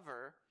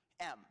discover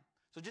M?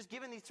 So just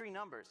given these three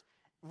numbers,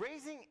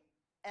 raising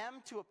M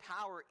to a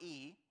power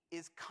E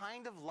is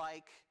kind of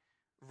like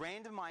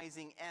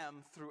randomizing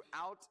M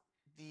throughout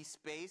the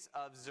space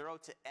of 0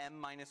 to M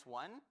minus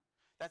 1.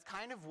 That's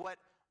kind of what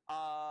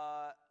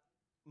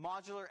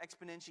modular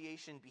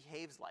exponentiation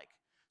behaves like.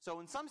 So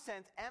in some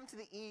sense, M to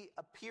the E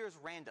appears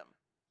random.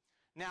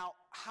 Now,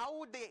 how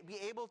would they be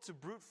able to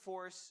brute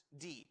force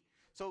D?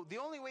 So the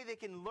only way they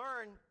can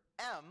learn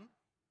M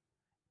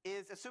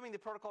is, assuming the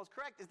protocol is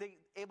correct, is they're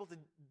able to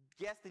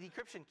guess the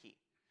decryption key.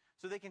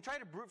 So they can try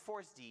to brute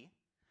force D,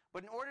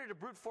 but in order to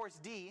brute force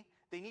D,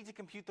 they need to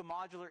compute the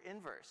modular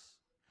inverse.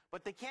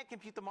 But they can't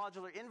compute the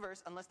modular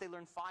inverse unless they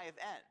learn phi of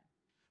n.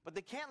 But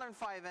they can't learn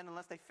phi of n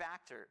unless they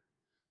factor.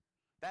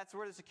 That's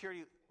where the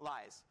security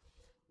lies.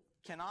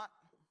 Cannot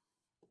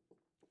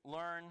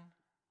learn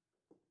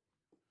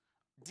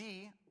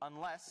D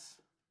unless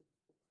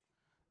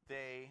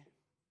they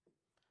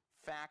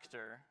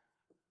factor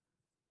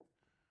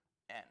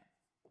n.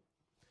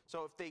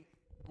 So if they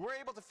were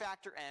able to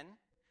factor n,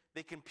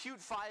 they compute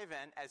phi of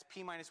n as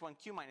p minus 1,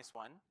 q minus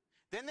 1.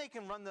 Then they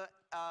can run the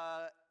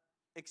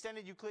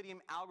extended Euclidean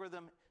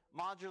algorithm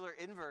modular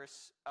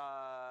inverse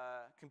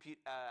compute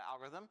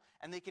algorithm,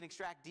 and they can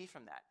extract D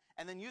from that.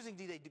 And then using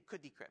D, they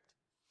could decrypt.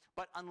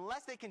 But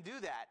unless they can do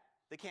that,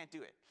 they can't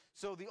do it.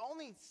 So the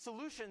only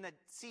solution that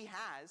C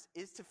has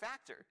is to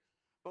factor.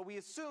 But we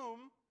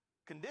assume,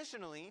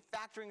 conditionally,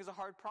 factoring is a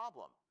hard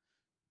problem.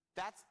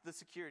 That's the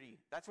security.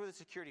 That's where the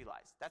security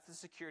lies. That's the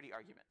security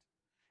argument.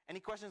 Any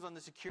questions on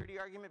the security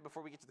argument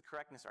before we get to the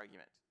correctness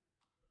argument?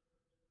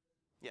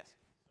 Yes?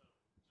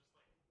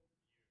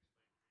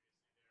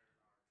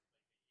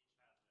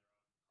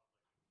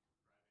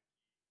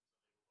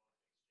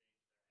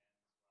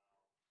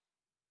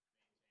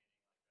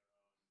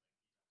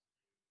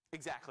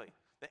 Exactly.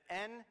 The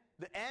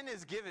n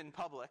is given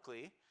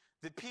publicly.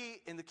 The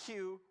p and the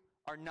q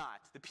are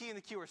not. The p and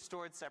the q are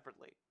stored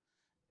separately.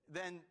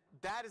 Then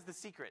that is the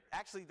secret.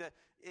 Actually,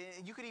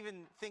 you could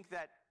even think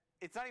that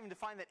it's not even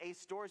defined that A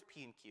stores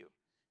p and q,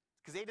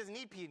 because A doesn't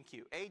need p and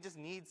q. A just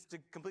needs to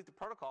complete the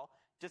protocol,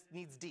 just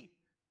needs D,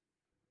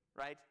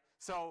 right?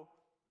 So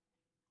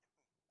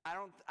I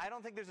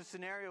don't think there's a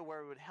scenario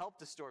where it would help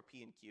to store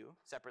p and q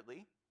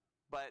separately,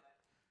 but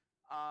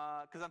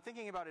because I'm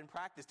thinking about in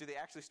practice, do they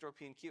actually store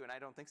P and Q? And I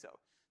don't think so.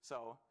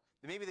 So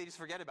maybe they just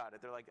forget about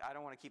it. They're like, I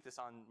don't want to keep this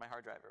on my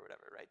hard drive or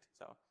whatever, right?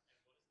 So.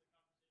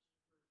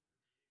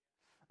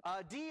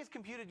 D is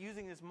computed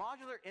using this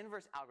modular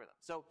inverse algorithm.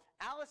 So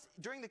Alice,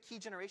 during the key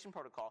generation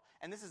protocol,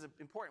 and this is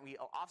important, we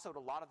offload a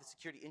lot of the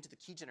security into the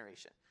key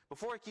generation.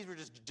 Before, keys were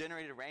just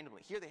generated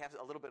randomly. Here they have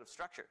a little bit of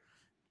structure.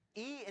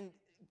 E and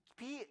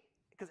P,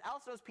 because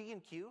Alice knows P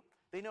and Q,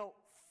 they know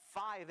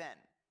phi of n,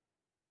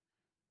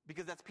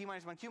 because that's p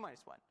minus 1, q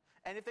minus 1.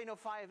 And if they know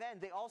phi of n,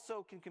 they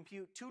also can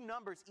compute two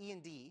numbers, E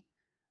and D,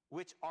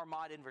 which are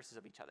mod inverses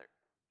of each other.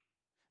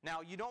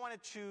 Now, you don't want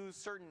to choose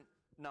certain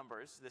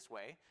numbers this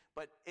way,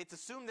 but it's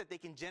assumed that they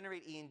can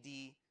generate E and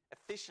D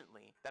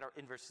efficiently that are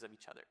inverses of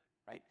each other,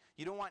 right?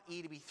 You don't want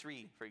E to be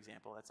 3, for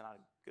example. That's not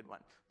a good one.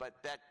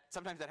 But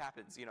sometimes that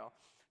happens, you know.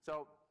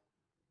 So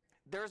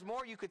there's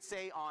more you could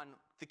say on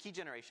the key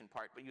generation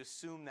part, but you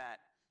assume that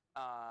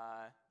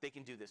they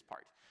can do this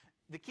part.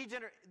 The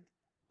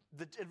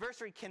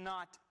adversary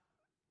cannot,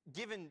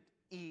 given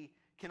E,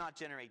 cannot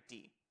generate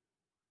D,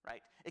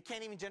 right? It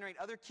can't even generate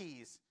other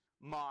keys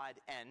mod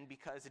n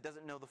because it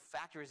doesn't know the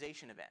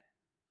factorization of n,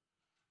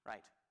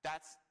 right?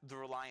 That's the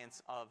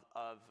reliance of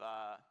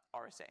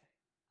RSA,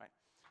 right?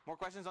 More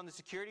questions on the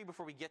security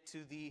before we get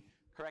to the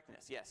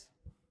correctness? Yes?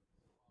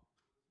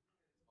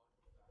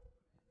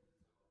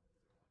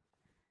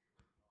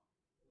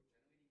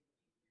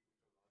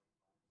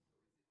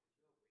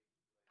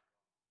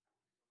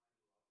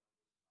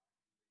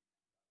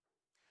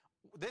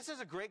 This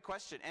is a great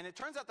question, and it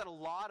turns out that a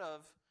lot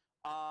of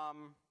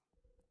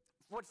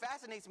what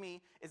fascinates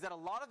me is that a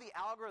lot of the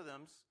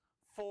algorithms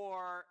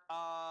for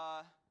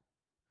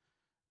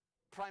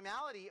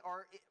primality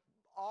are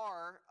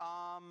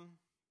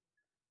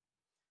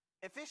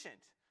efficient.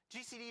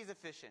 GCD is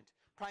efficient.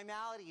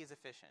 Primality is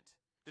efficient.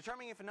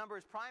 Determining if a number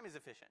is prime is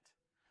efficient.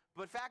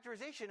 But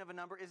factorization of a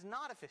number is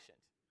not efficient.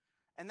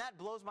 And that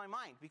blows my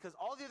mind because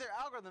all the other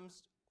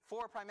algorithms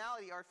for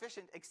primality are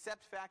efficient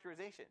except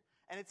factorization.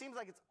 And it seems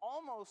like it's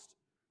almost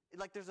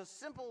like there's a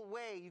simple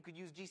way you could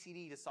use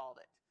GCD to solve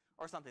it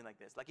or something like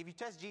this. Like if you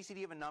test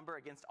GCD of a number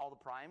against all the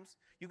primes,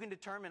 you can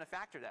determine a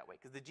factor that way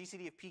because the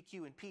GCD of P,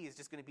 Q, and P is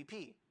just going to be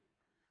P,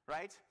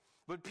 right?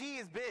 But P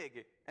is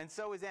big, and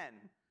so is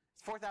N.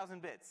 It's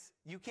 4,000 bits.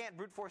 You can't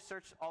brute force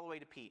search all the way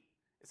to P.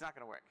 It's not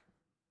going to work.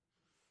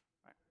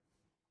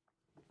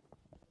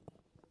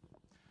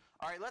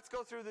 All right, let's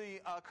go through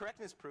the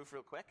correctness proof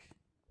real quick.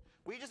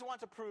 We just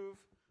want to prove,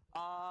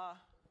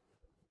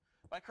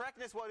 by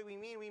correctness, what do we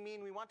mean? We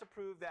mean we want to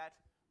prove that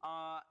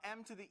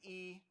m to the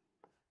e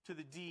to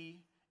the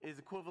d is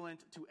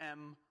equivalent to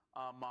m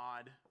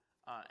mod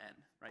n,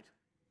 right?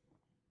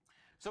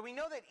 So we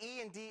know that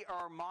e and d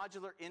are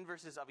modular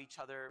inverses of each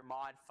other,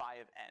 mod phi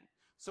of n.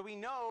 So we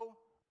know,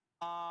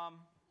 how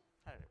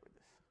did I word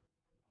this?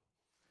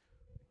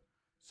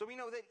 So we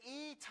know that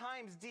e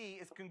times d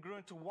is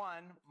congruent to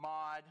 1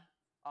 mod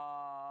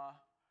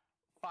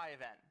phi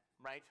of n,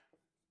 right?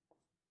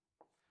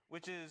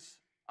 Which is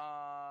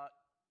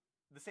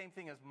the same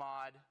thing as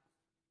mod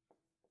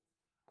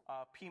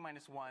p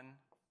minus 1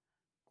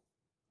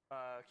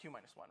 q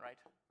minus 1, right?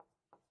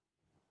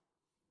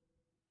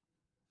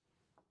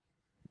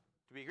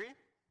 Do we agree?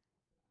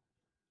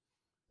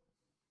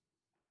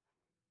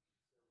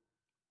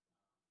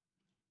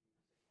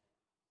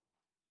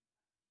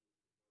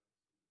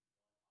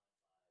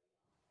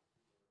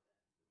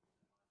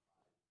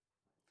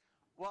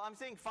 Well, I'm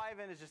saying phi of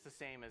n is just the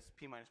same as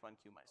p minus 1,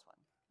 q minus 1.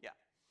 Yeah.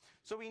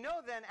 So we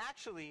know then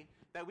actually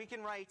that we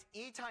can write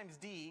e times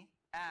d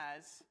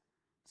as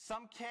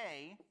some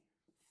k,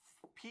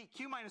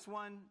 q minus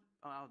 1,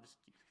 I'll just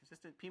keep it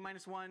consistent, p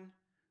minus 1,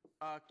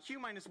 q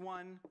minus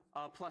 1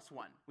 plus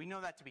 1. We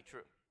know that to be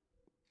true.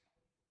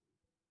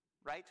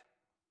 Right?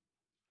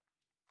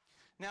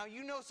 Now,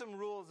 you know some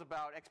rules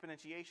about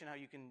exponentiation, how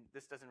you can,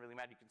 this doesn't really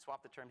matter, you can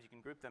swap the terms, you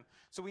can group them.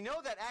 So we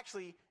know that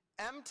actually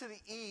m to the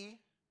e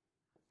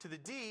to the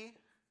d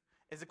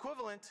is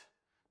equivalent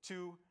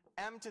to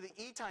m to the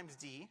e times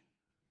d,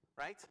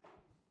 right?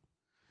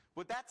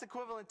 What that's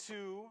equivalent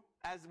to,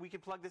 as we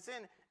can plug this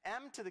in,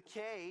 m to the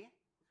k,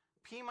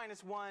 p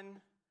minus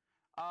 1,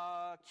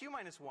 q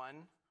minus 1,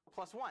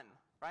 plus 1,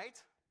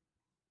 right?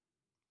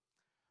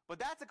 But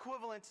that's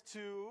equivalent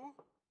to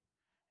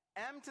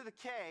m to the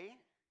k,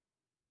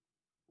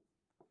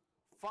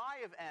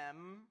 phi of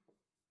m,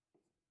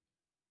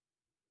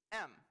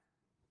 m.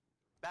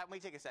 That may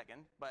take a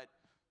second, but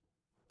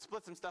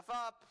split some stuff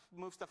up,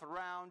 move stuff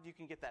around, you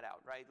can get that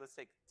out, right? Let's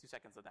take 2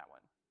 seconds on that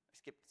one. I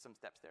skipped some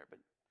steps there, but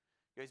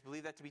you guys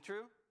believe that to be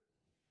true?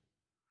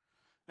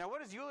 Now,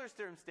 what does Eulers'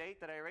 theorem state?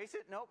 Did I erase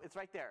it? Nope, it's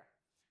right there.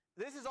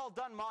 This is all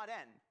done mod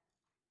n.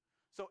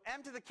 So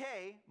m to the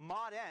k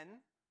mod n,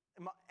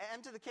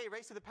 m to the k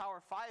raised to the power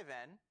of phi of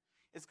n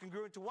is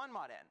congruent to 1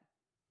 mod n.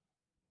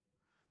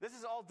 This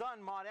is all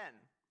done mod n,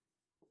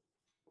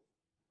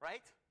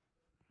 right?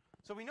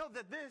 So we know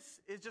that this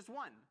is just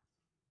 1.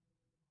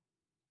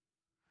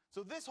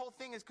 So this whole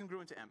thing is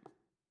congruent to m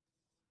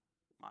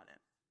mod n.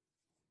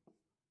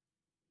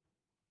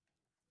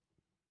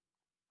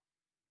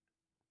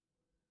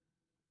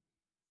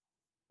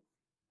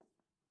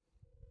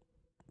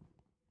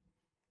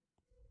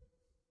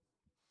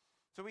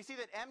 So we see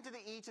that m to the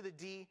e to the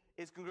d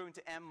is congruent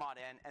to m mod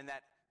n, and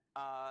that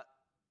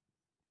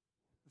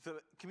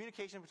the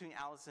communication between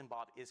Alice and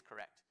Bob is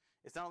correct.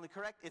 It's not only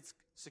correct, it's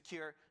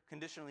secure,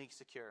 conditionally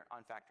secure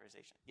on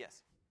factorization.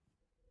 Yes?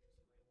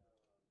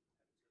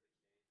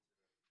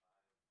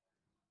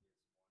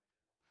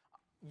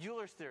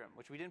 Euler's theorem,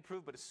 which we didn't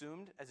prove but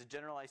assumed as a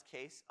generalized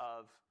case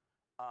of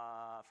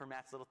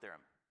Fermat's little theorem.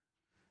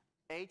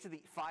 A to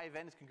the phi of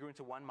n is congruent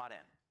to 1 mod n.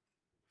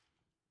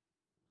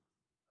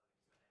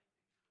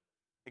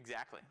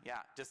 Exactly, yeah.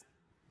 Just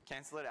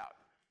cancel it out.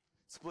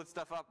 Split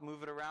stuff up,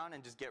 move it around,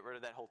 and just get rid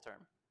of that whole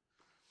term.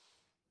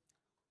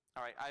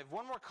 All right, I have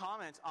one more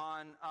comment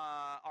on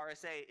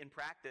RSA in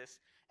practice,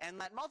 and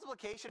that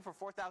multiplication for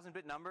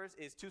 4,000-bit numbers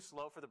is too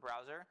slow for the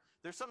browser.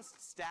 There's some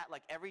stat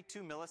like every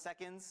 2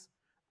 milliseconds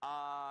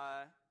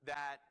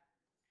that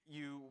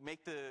you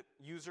make the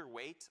user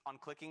wait on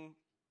clicking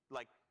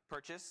like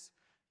purchase,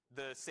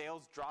 the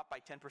sales drop by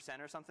 10%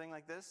 or something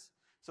like this.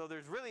 So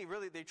there's really,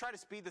 they try to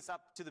speed this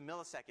up to the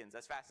milliseconds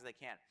as fast as they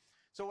can.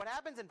 So what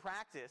happens in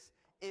practice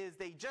is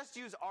they just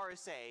use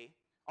RSA.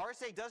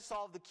 RSA does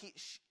solve the key,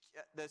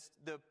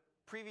 the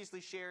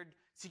previously shared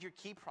secret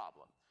key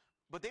problem.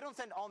 But they don't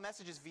send all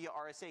messages via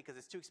RSA because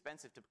it's too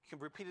expensive to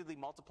repeatedly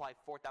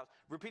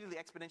repeatedly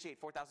exponentiate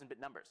 4,000-bit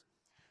numbers.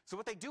 So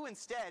what they do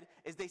instead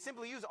is they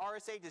simply use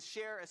RSA to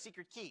share a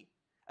secret key,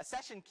 a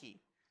session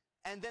key.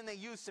 And then they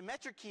use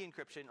symmetric key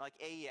encryption like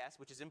AES,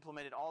 which is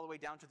implemented all the way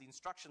down to the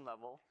instruction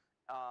level,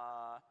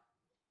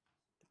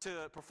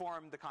 to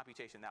perform the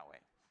computation that way.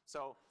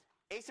 So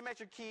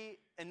asymmetric key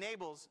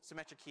enables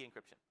symmetric key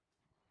encryption.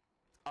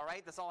 All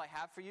right, that's all I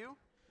have for you.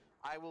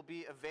 I will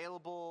be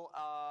available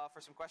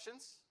for some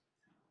questions.